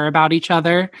really care about each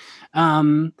other.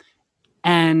 And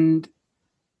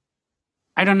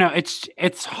I don't know,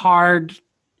 it's hard,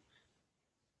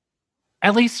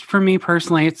 at least for me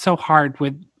personally, it's so hard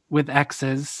with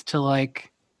exes to like,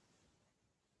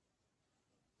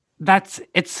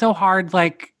 it's so hard,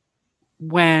 like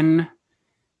when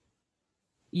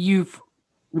you've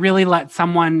really let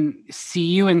someone see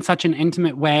you in such an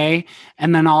intimate way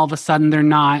and then all of a sudden they're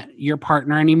not your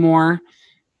partner anymore,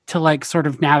 to like sort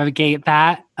of navigate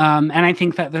that. And I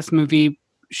think that this movie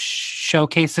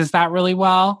showcases that really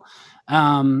well.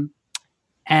 And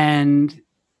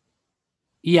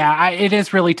yeah, it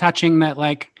is really touching that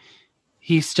like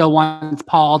he still wants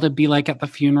Paul to be like at the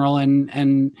funeral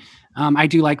and I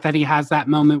do like that he has that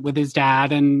moment with his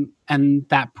dad and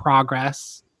that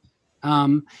progress.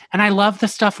 And I love the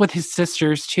stuff with his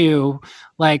sisters too.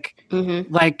 Like,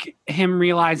 like him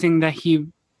realizing that he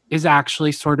is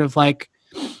actually sort of like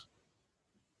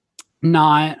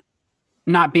not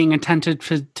being attentive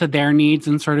to their needs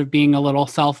and sort of being a little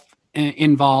self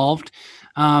involved.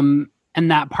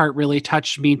 that part really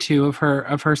touched me too, of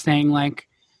her saying, like,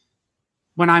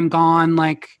 when I'm gone,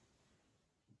 like,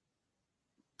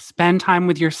 spend time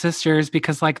with your sisters,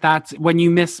 because, like, that's when you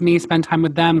miss me, spend time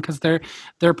with them, because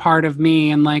they're part of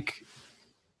me, and, like,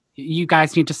 you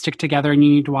guys need to stick together and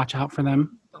you need to watch out for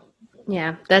them.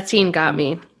 Yeah, that scene got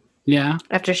me. Yeah.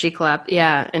 After she clapped,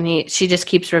 yeah, and she just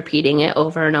keeps repeating it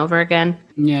over and over again.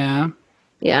 Yeah.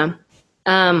 Yeah.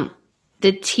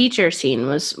 The teacher scene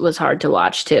was hard to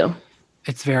watch too.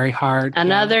 It's very hard.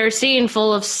 Another scene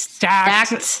full of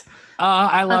stacked.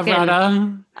 I love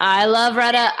Retta. I love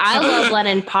Retta. I love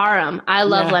Lennon Parham. I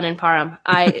love Lennon Parham.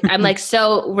 I'm like,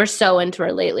 we're so into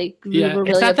her lately. Yeah.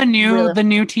 Really, is that the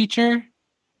new teacher?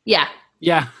 Yeah.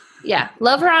 Yeah. Yeah.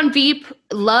 Love her on Veep.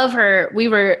 Love her. We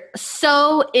were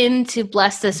so into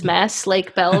Bless This Mess,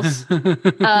 Lake Bell's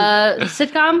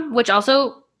sitcom, which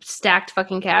also stacked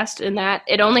fucking cast in that.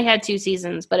 It only had 2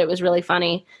 seasons, but it was really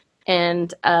funny.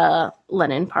 And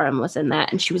Lennon Parham was in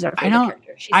that, and she was our favorite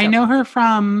character. I know her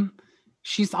from,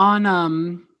 she's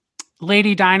on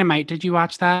Lady Dynamite. Did you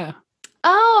watch that?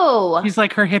 Oh, he's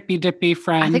like her hippy dippy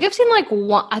friend. I think I've seen like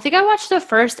one. I think I watched the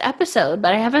first episode,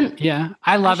 but I haven't. Yeah,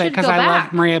 I love it because I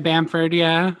love Maria Bamford.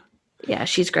 Yeah, yeah,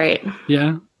 she's great.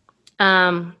 Yeah.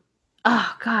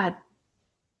 Oh God,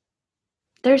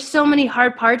 there's so many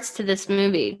hard parts to this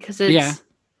movie because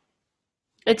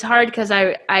it's hard because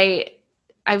I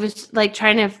was like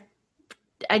trying to.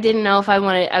 I didn't know if I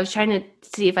wanted. I was trying to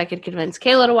see if I could convince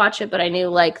Kayla to watch it, but I knew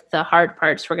like the hard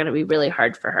parts were going to be really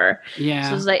hard for her.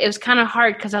 Yeah. So it was kind of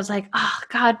hard because I was like, oh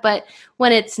God, but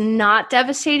when it's not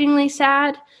devastatingly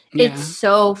sad, it's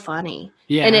so funny.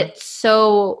 Yeah. And it's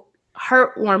so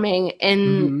heartwarming,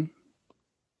 and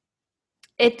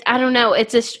I don't know,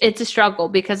 it's a struggle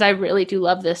because I really do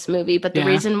love this movie, but the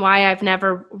reason why I've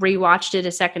never rewatched it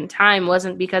a second time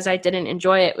wasn't because I didn't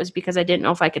enjoy it, it was because I didn't know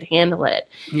if I could handle it.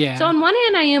 Yeah. So on one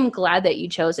hand, I am glad that you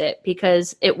chose it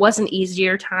because it was an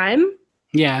easier time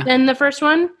than the first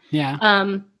one. Yeah.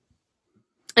 And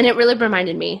it really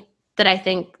reminded me that I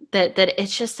think that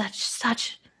it's just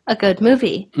such a good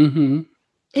movie. Mm-hmm.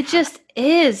 It just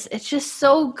is. It's just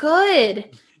so good.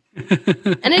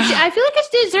 And I feel like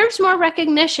it deserves more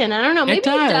recognition. I don't know. Maybe it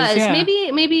does. Yeah.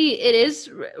 Maybe it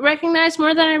is recognized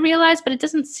more than I realized, but it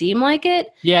doesn't seem like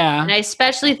it. Yeah. And I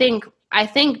especially think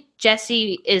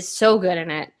Jesse is so good in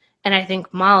it, and I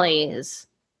think Molly is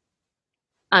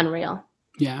unreal.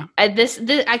 Yeah.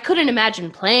 I couldn't imagine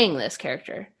playing this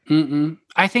character.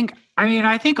 I think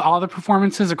all the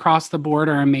performances across the board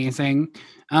are amazing.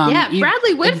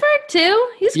 Bradley Whitford too.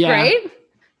 He's great.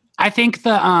 I think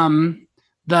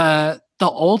the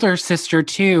older sister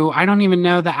too. I don't even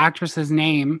know the actress's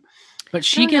name, but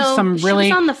she gives some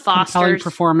really compelling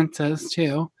performances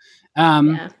too.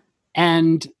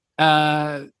 And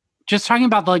just talking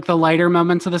about like the lighter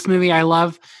moments of this movie, I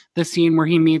love the scene where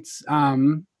he meets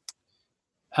John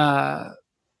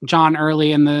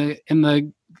Early in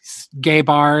the gay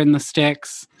bar in the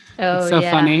sticks. Oh, it's so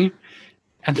funny.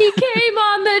 And he came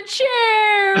on the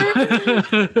chair.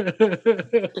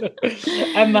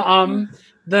 And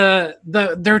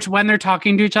they're when they're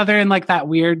talking to each other, and like that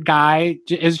weird guy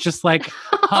is just like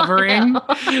hovering.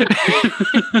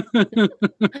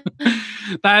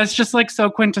 That is just like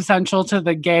so quintessential to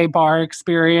the gay bar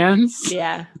experience.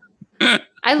 Yeah.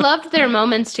 I loved their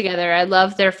moments together. I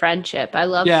loved their friendship. I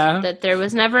loved that there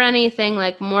was never anything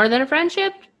like more than a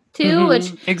friendship too,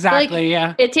 which exactly,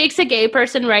 like, it takes a gay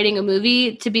person writing a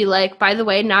movie to be like, by the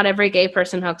way, not every gay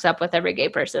person hooks up with every gay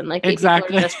person. Like, people are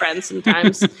just friends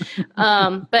sometimes. But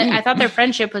I thought their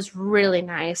friendship was really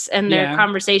nice, and their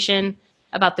conversation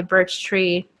about the birch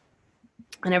tree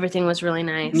and everything was really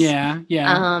nice. Yeah,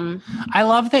 yeah. I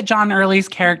love that John Early's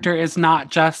character is not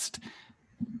just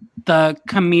the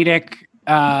comedic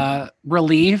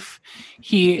relief.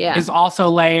 He is also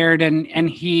layered, and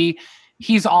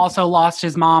he's also lost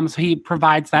his mom, so he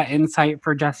provides that insight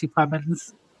for Jesse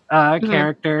Plemons'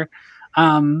 character.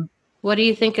 What do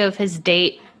you think of his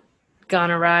date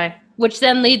gone awry? Which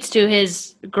then leads to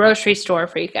his grocery store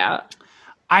freak out.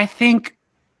 I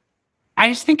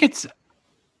just think it's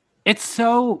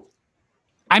so,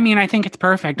 I mean, I think it's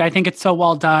perfect. I think it's so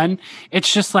well done.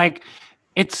 It's just like,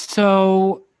 it's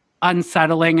so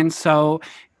unsettling, and so,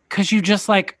 because you just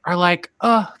like are like,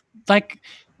 oh, like,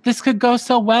 this could go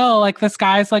so well. Like, this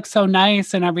guy's like so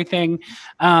nice and everything.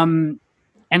 And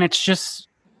it's just,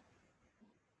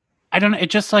 I don't know. It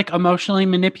just like emotionally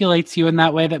manipulates you in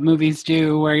that way that movies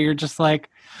do, where you're just like,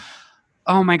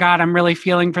 oh my God, I'm really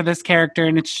feeling for this character.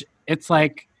 And it's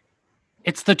like,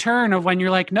 it's the turn of when you're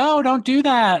like, no, don't do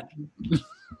that.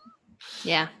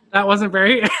 Yeah. That wasn't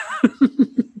very,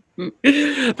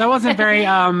 That wasn't very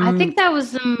I think that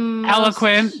was the most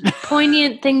eloquent.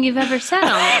 poignant thing you've ever said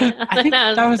on it. I think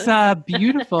that was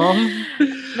beautiful.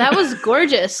 That was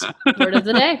gorgeous. Word of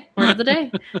the day. Word of the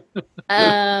day.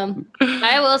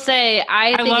 I will say,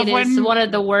 I think love it is when- one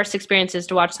of the worst experiences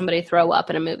to watch somebody throw up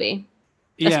in a movie,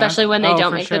 Yeah. especially when they Oh,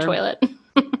 don't for make sure. the toilet.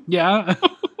 Yeah.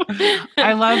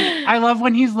 I love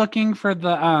when he's looking for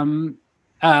the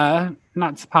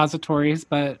not suppositories,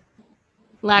 but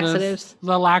Laxatives.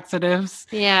 the laxatives.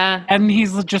 Yeah. And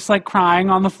he's just like crying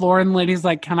on the floor, and the lady's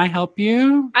like, "Can I help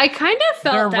you?" I kind of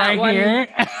felt They're that right one. here.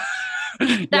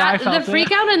 Yeah, I felt The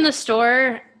freak out in the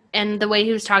store and the way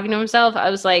he was talking to himself, I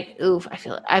was like, oof, I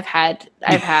feel I've had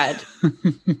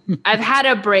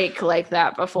a break like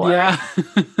that before. Yeah.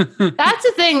 That's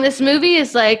the thing. This movie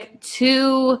is like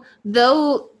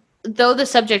though the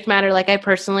subject matter, like I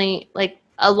personally, like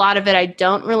a lot of it I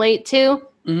don't relate to.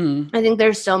 Mhm. I think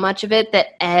there's so much of it that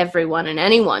everyone and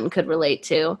anyone could relate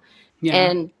to. Yeah.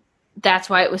 And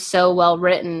that's why it was so well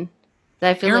written.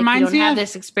 That I feel It like you reminds don't me have of-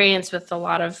 this experience with a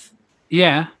lot of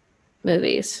Yeah.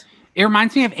 movies. It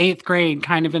reminds me of 8th grade,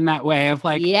 kind of in that way of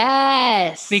like,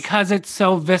 Yes. because it's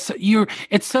so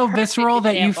it's so visceral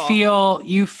that example.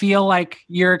 you feel like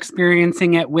you're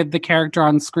experiencing it with the character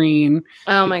on screen.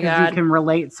 Oh my because you God. can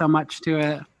relate so much to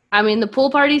it. I mean, the pool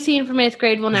party scene from 8th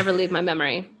grade will never leave my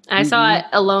memory. I saw it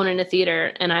alone in a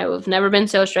theater, and I have never been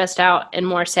so stressed out and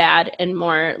more sad and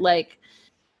more like,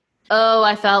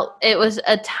 I felt it was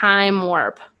a time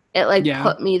warp. It like Yeah.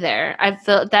 put me there. I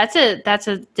felt that's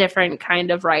a different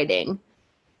kind of writing,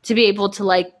 to be able to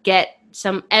like get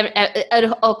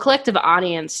a collective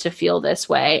audience to feel this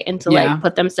way and to Yeah. like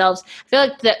put themselves. I feel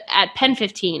like at Pen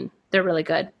 15, they're really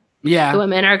good. Yeah. The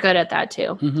women are good at that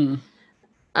too. Hmm.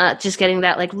 Just getting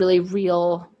that like really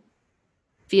real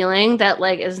feeling that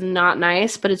like is not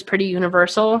nice, but it's pretty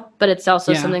universal, but it's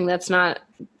also Yeah. something that's not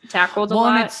tackled a Well,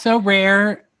 and lot. it's so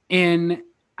rare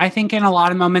I think in a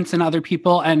lot of moments in other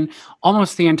people and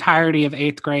almost the entirety of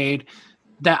 8th grade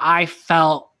that I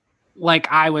felt like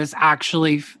I was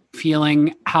actually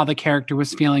feeling how the character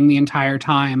was feeling the entire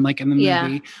time, like in the Yeah.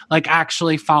 movie, like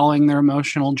actually following their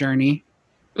emotional journey.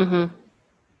 Mm-hmm.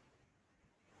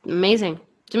 Amazing.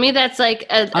 To me, that's like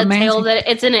a Amazing. tale that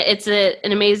it's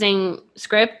an amazing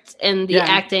script, and the Yeah.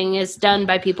 acting is done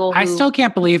by people who I still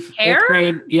can't believe care? 8th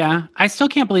grade. Yeah. I still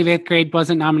can't believe 8th grade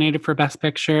wasn't nominated for Best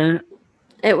Picture.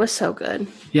 It was so good.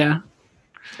 Yeah.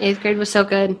 8th grade was so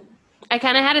good. I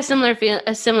kind of had a similar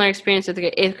experience with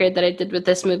the 8th grade that I did with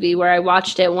this movie, where I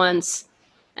watched it once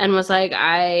and was like,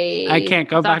 I can't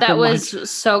go thought back that and was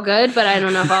so good, but I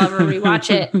don't know if I'll ever rewatch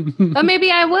it. But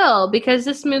maybe I will, because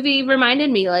this movie reminded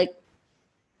me, like,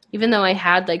 even though I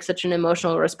had like such an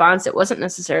emotional response, it wasn't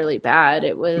necessarily bad.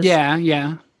 It was, Yeah.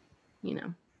 you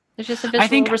know, it's just a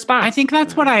visceral response. I think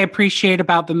that's what I appreciate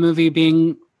about the movie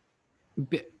being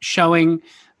showing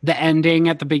the ending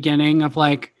at the beginning of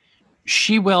like,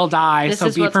 she will die, This so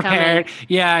is be what's prepared. coming.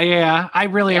 Yeah. I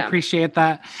really Yeah. appreciate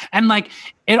that. And like,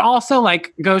 it also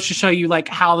like goes to show you like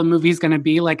how the movie's going to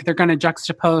be. Like they're going to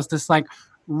juxtapose this like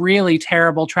really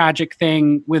terrible, tragic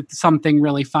thing with something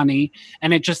really funny.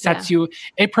 And it just sets you,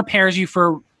 it prepares you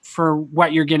for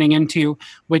what you're getting into,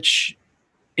 which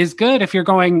is good if you're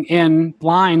going in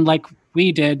blind like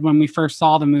we did when we first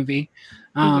saw the movie.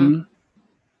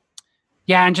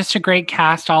 Yeah, and just a great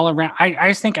cast all around. I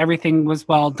just think everything was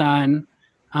well done.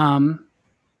 Trying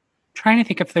to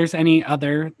think if there's any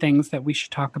other things that we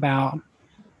should talk about.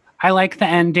 I like the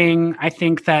ending. I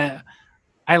think that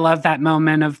I love that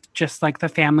moment of just like the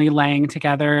family laying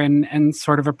together and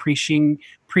sort of appreciating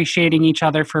each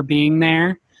other for being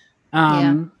there.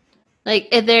 Like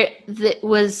if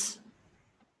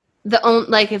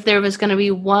if there was going to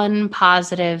be one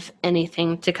positive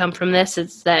anything to come from this,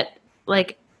 it's that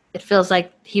like it feels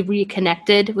like he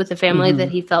reconnected with a family that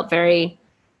he felt very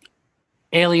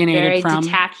alienated very from.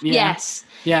 detached. Yeah. Yes.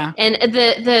 Yeah. And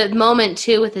the moment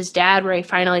too with his dad where he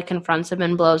finally confronts him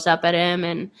and blows up at him,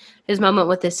 and his moment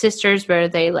with his sisters where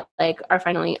they like are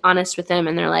finally honest with him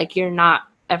and they're like, you're not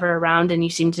ever around and you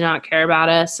seem to not care about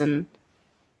us. And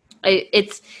I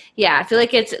feel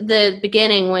like it's the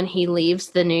beginning when he leaves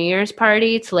the New Year's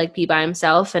party to like be by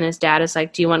himself, and his dad is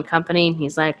like, do you want company? And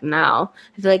he's like, no.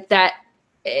 I feel like that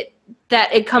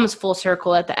it comes full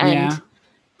circle at the end. Yeah.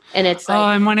 And it's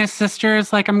like, and when his sister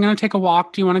is like, I'm going to take a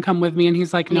walk. Do you want to come with me? And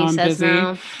he's like, no, he I'm says busy.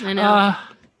 no. I know.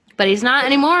 But he's not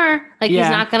anymore. Like, Yeah.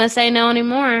 he's not going to say no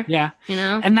anymore. Yeah. You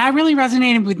know? And that really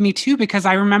resonated with me too, because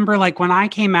I remember like when I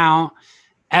came out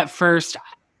at first,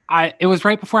 it was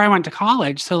right before I went to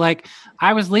college. So like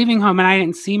I was leaving home and I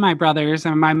didn't see my brothers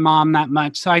and my mom that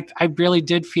much. So I really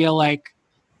did feel like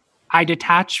I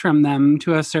detached from them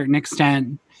to a certain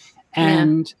extent.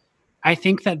 And I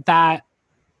think it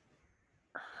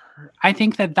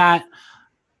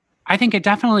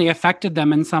definitely affected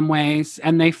them in some ways,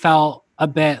 and they felt a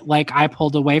bit like I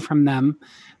pulled away from them.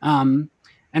 And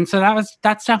so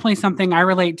that's definitely something I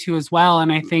relate to as well.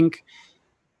 And I think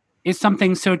is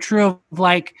something so true of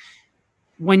like,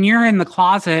 when you're in the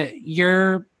closet,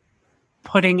 you're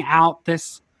putting out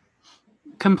this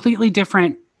completely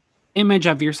different image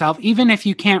of yourself. Even if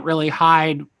you can't really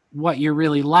hide what you're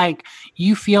really like,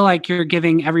 you feel like you're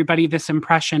giving everybody this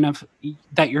impression of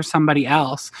that you're somebody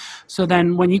else. So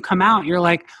then when you come out, you're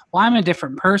like, well, I'm a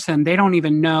different person. They don't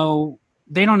even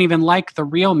like the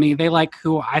real me. They like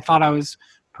who I thought I was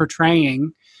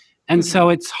portraying. And so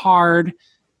it's hard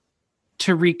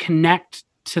to reconnect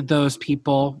to those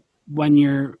people when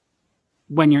you're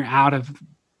out of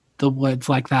the woods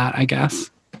like that, I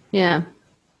guess. Yeah.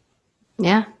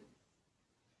 Yeah.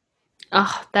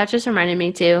 Oh, that just reminded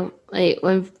me too, like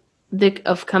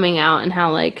of coming out and how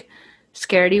like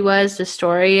scared he was. The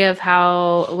story of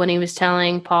how when he was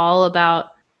telling Paul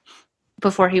about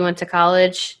before he went to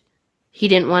college, he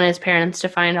didn't want his parents to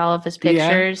find all of his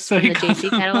pictures in the JC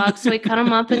catalog, so he cut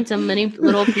them up into many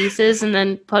little pieces and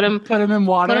then put them in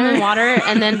water,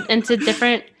 and then into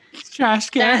different trash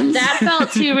cans. That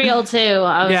felt too real too.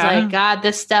 I was like, God,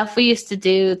 the stuff we used to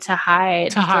do to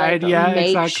hide, make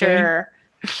exactly. Sure.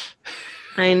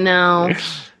 I know.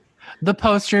 The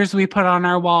posters we put on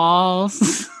our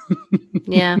walls.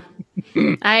 Yeah.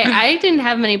 I didn't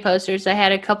have many posters. I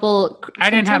had a couple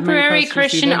contemporary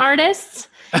Christian artists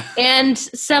and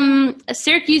some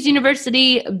Syracuse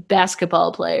University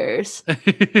basketball players.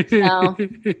 So.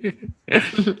 The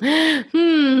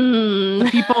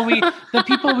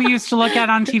people we used to look at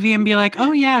on TV and be like,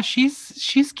 oh yeah,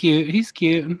 she's cute. He's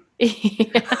cute.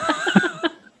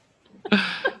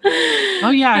 Oh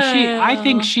yeah, I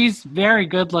think she's very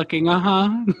good looking.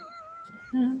 God,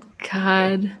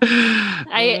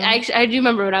 I do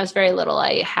remember when I was very little,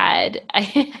 I had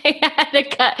to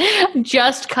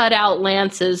cut out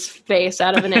Lance's face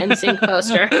out of an NSYNC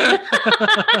poster.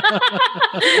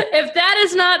 If that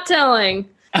is not telling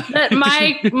that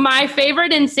my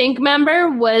favorite NSYNC member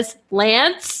was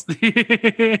Lance,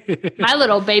 my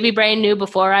little baby brain knew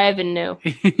before I even knew,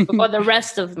 before the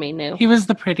rest of me knew. He was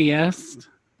the prettiest.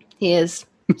 He is.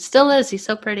 Still is. He's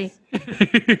so pretty.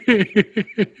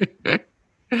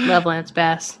 Love Lance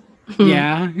Bass.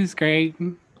 Yeah, he's great.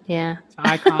 Yeah.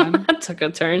 Icon. Took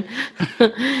a turn.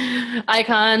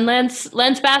 Icon. Lance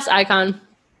Bass icon.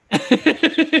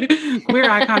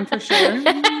 Queer icon for sure.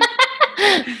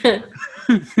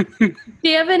 Do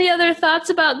you have any other thoughts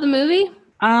about the movie?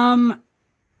 I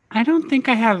don't think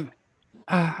I have.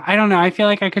 I don't know. I feel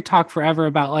like I could talk forever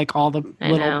about like all the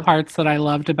little parts that I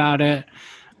loved about it.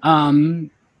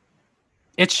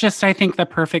 It's just, I think, the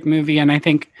perfect movie, and I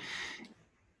think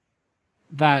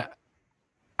that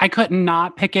I couldn't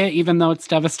not pick it, even though it's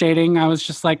devastating. I was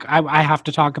just like, I have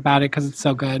to talk about it because it's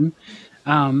so good.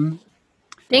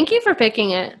 Thank you for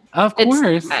picking it. Of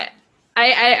course.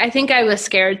 I think I was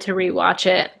scared to rewatch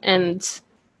it, and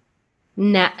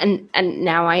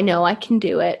now I know I can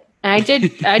do it. And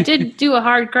I did do a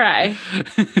hard cry.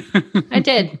 I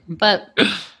did, but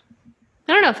I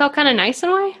don't know. It felt kind of nice in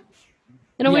a way.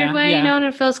 In a weird way, you know, and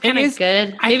it feels kind of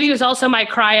good. Maybe it was also my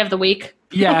cry of the week.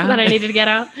 Yeah. That I needed to get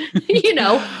out. you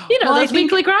know, well, those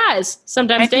weekly cries,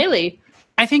 sometimes daily.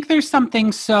 I think there's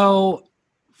something so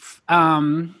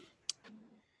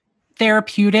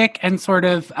therapeutic and sort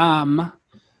of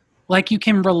like you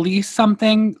can release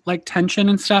something like tension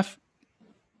and stuff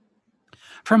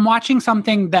from watching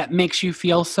something that makes you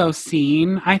feel so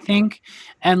seen, I think,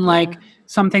 and like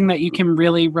something that you can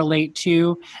really relate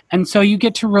to. And so you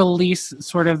get to release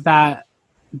sort of that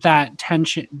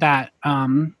tension, that I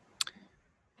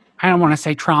don't want to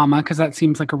say trauma because that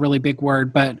seems like a really big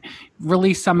word, but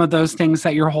release some of those things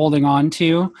that you're holding on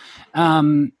to.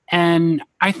 And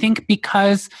I think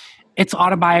because it's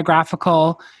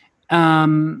autobiographical,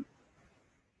 you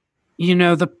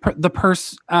know,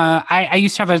 I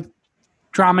used to have a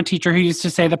drama teacher who used to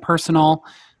say the personal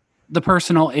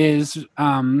is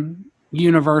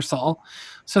universal.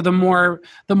 So the more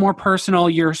personal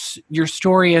your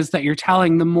story is that you're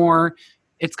telling, the more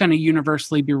it's going to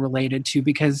universally be related to,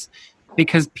 because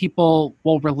people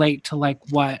will relate to like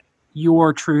what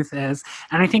your truth is.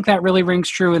 And I think that really rings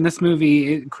true in this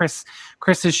movie. Chris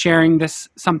is sharing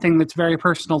something that's very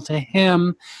personal to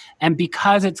him, and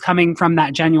because it's coming from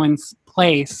that genuine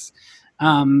place,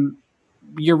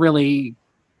 you're really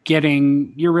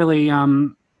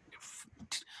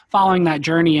following that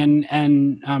journey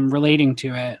and relating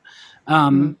to it.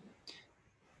 And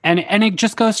it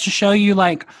just goes to show you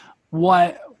like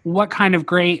what kind of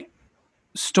great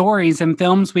stories and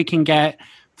films we can get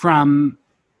from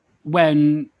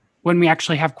when we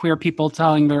actually have queer people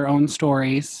telling their own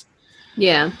stories.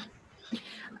 Yeah.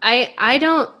 I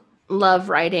don't love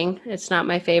writing. It's not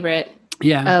my favorite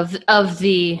of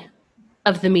the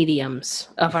mediums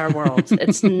of our world.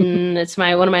 It's one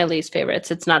of my least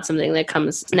favorites. It's not something that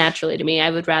comes naturally to me. I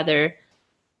would rather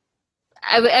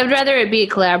it be a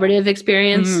collaborative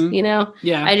experience, you know?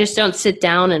 Yeah. I just don't sit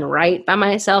down and write by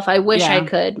myself. I wish I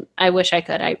could.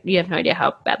 You have no idea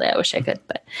how badly I wish I could,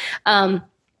 but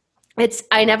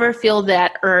I never feel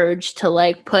that urge to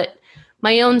like put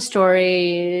my own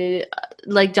story,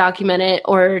 like document it,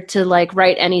 or to like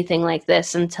write anything like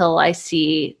this until I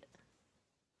see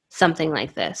something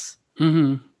like this.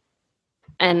 Mm-hmm.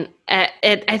 And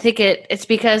I think it's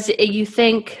because you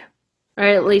think, or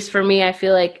at least for me, I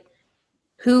feel like,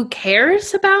 who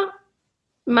cares about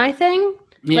my thing?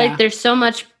 Yeah. Like there's so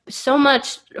much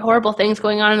horrible things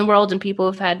going on in the world, and people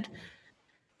have had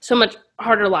so much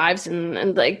harder lives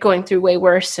and like going through way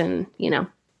worse, and you know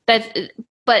that.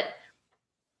 But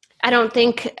I don't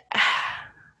think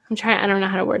I don't know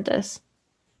how to word this.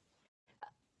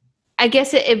 I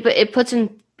guess it puts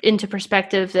into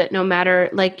perspective that no matter,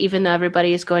 like, even though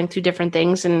everybody is going through different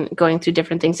things and going through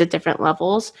different things at different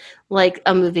levels, like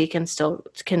a movie can still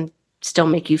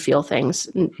make you feel things.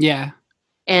 Yeah.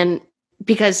 And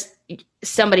because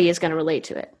somebody is going to relate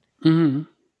to it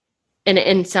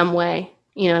in some way,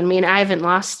 you know what I mean? I haven't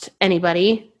lost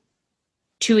anybody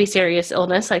to a serious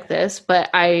illness like this, but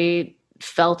I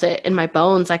felt it in my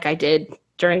bones like I did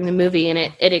during the movie, and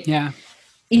it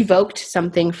evoked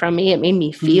something from me. It made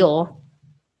me feel.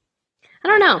 I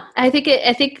don't know. I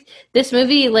think this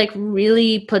movie like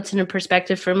really puts into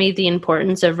perspective for me the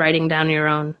importance of writing down your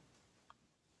own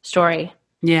story.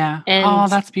 Yeah. And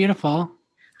that's beautiful.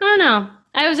 I don't know.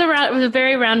 It was a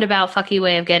very roundabout fucky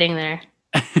way of getting there.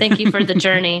 Thank you for the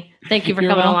journey. Thank you for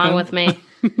coming along with me.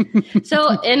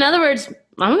 So, in other words,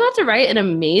 I'm about to write an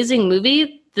amazing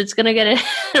movie that's going to get an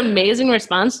amazing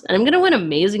response, and I'm going to win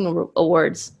amazing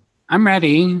awards. I'm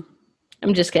ready.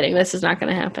 I'm just kidding. This is not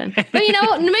going to happen. But maybe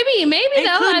though.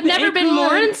 I've never been more.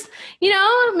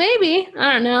 Maybe.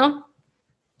 I don't know.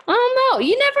 I don't know.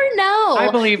 You never know. I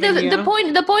believe in you. The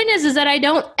point is that I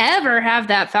don't ever have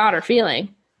that thought or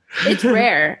feeling. It's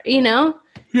rare, you know?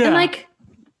 Yeah.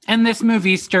 And this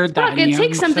movie stirred that. It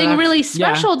takes something really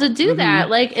special to do that.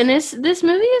 Like, and this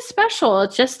movie is special.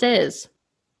 It just is.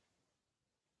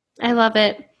 I love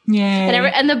it.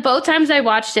 Yeah. And the both times I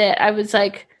watched it, I was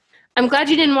like, I'm glad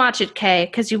you didn't watch it, Kay,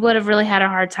 because you would have really had a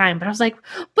hard time. But I was like,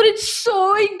 but it's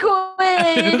so good.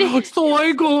 It's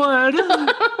so good. I'm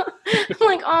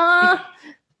like, oh.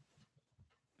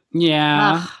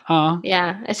 Yeah.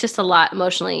 Yeah, it's just a lot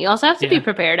emotionally. You also have to be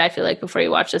prepared, I feel like, before you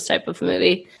watch this type of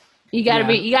movie. You gotta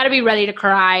be ready to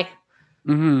cry.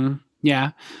 Mm-hmm.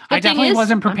 Yeah. I definitely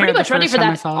wasn't prepared. I'm pretty much ready for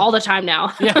that all the time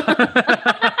now. Yeah.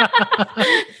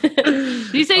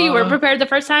 Did you say you were prepared the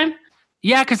first time?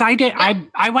 Yeah, because I did. Yeah.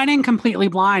 I went in completely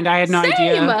blind. I had no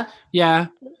idea. Yeah.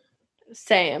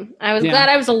 Same. I was glad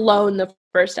I was alone the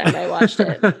first time I watched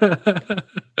it.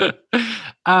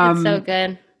 It's so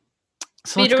good.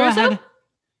 So let's go ahead.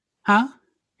 Huh?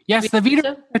 Yes, the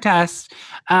Vita test,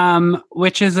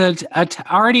 which is a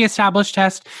already established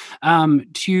test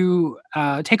to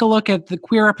take a look at the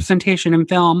queer representation in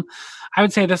film. I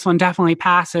would say this one definitely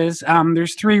passes.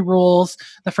 There's 3 rules.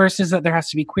 The first is that there has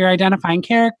to be queer identifying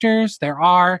characters. There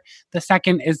are. The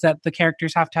second is that the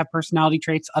characters have to have personality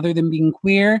traits other than being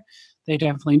queer. They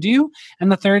definitely do. And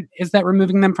the third is that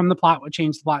removing them from the plot would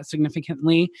change the plot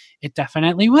significantly. It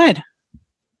definitely would.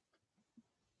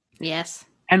 Yes.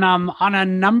 And on a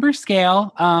number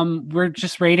scale, we're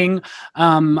just rating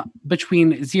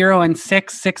between 0 and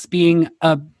 6, 6 being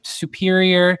a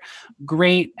superior,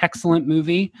 great, excellent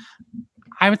movie.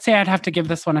 I would say I'd have to give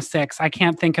this one a 6. I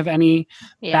can't think of any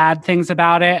bad things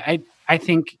about it. I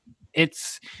think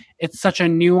it's such a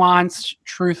nuanced,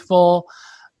 truthful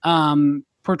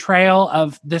portrayal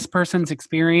of this person's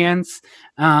experience.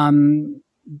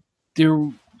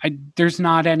 There's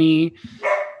not any...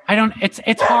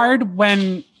 It's hard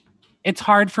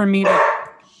for me to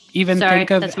even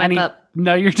think of any.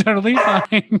 No, you're totally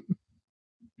fine.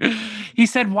 He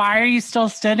said, "Why are you still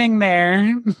sitting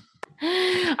there?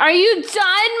 Are you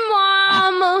done,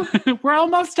 Mom? We're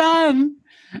almost done."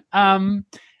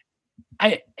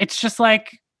 It's just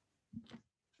like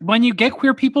when you get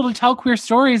queer people to tell queer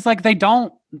stories, like they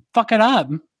don't fuck it up.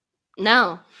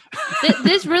 No,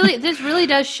 this really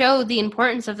does show the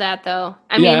importance of that, though.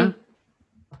 I mean.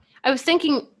 I was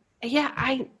thinking, you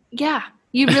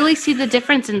really see the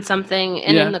difference in something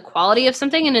and in the quality of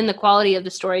something and in the quality of the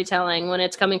storytelling when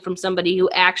it's coming from somebody who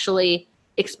actually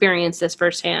experienced this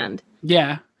firsthand.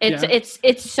 Yeah. It's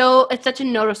such a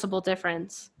noticeable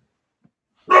difference.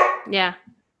 Yeah.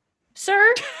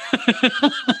 Sir?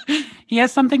 He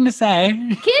has something to say.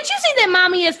 Can't you see that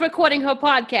mommy is recording her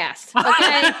podcast?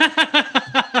 Okay.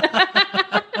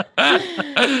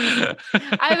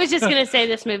 I was just going to say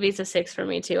this movie's a 6 for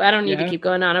me too. I don't need to keep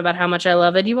going on about how much I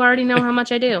love it. You already know how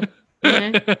much I do.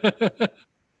 Okay?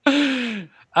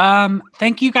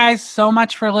 Thank you guys so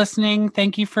much for listening.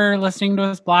 Thank you for listening to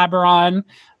us blabber on.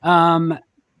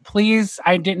 Please,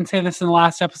 I didn't say this in the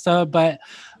last episode, but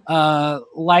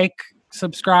like,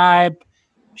 subscribe,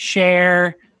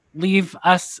 share, leave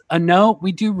us a note.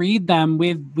 We do read them.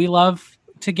 We love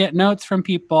to get notes from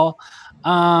people.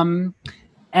 And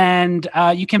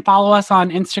you can follow us on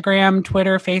Instagram,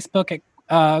 Twitter, Facebook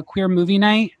at Queer Movie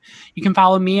Night. You can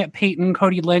follow me at Peyton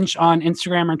Cody Lynch on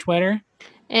Instagram or Twitter.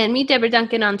 And me, Deborah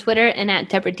Duncan, on Twitter, and at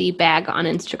Deborah D. Bag on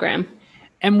Instagram.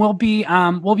 And we'll be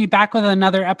back with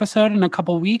another episode in a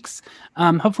couple weeks.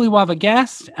 Hopefully we'll have a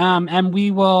guest, and we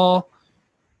will.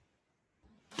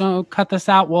 Don't cut this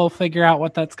out. We'll figure out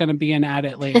what that's going to be and add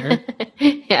it later.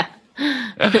 Yeah.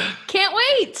 Can't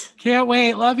wait. Can't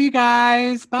wait. Love you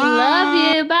guys. Bye.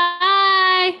 Love you.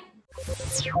 Bye.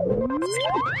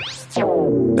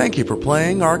 Thank you for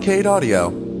playing Arcade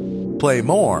Audio. Play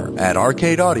more at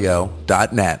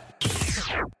arcadeaudio.net.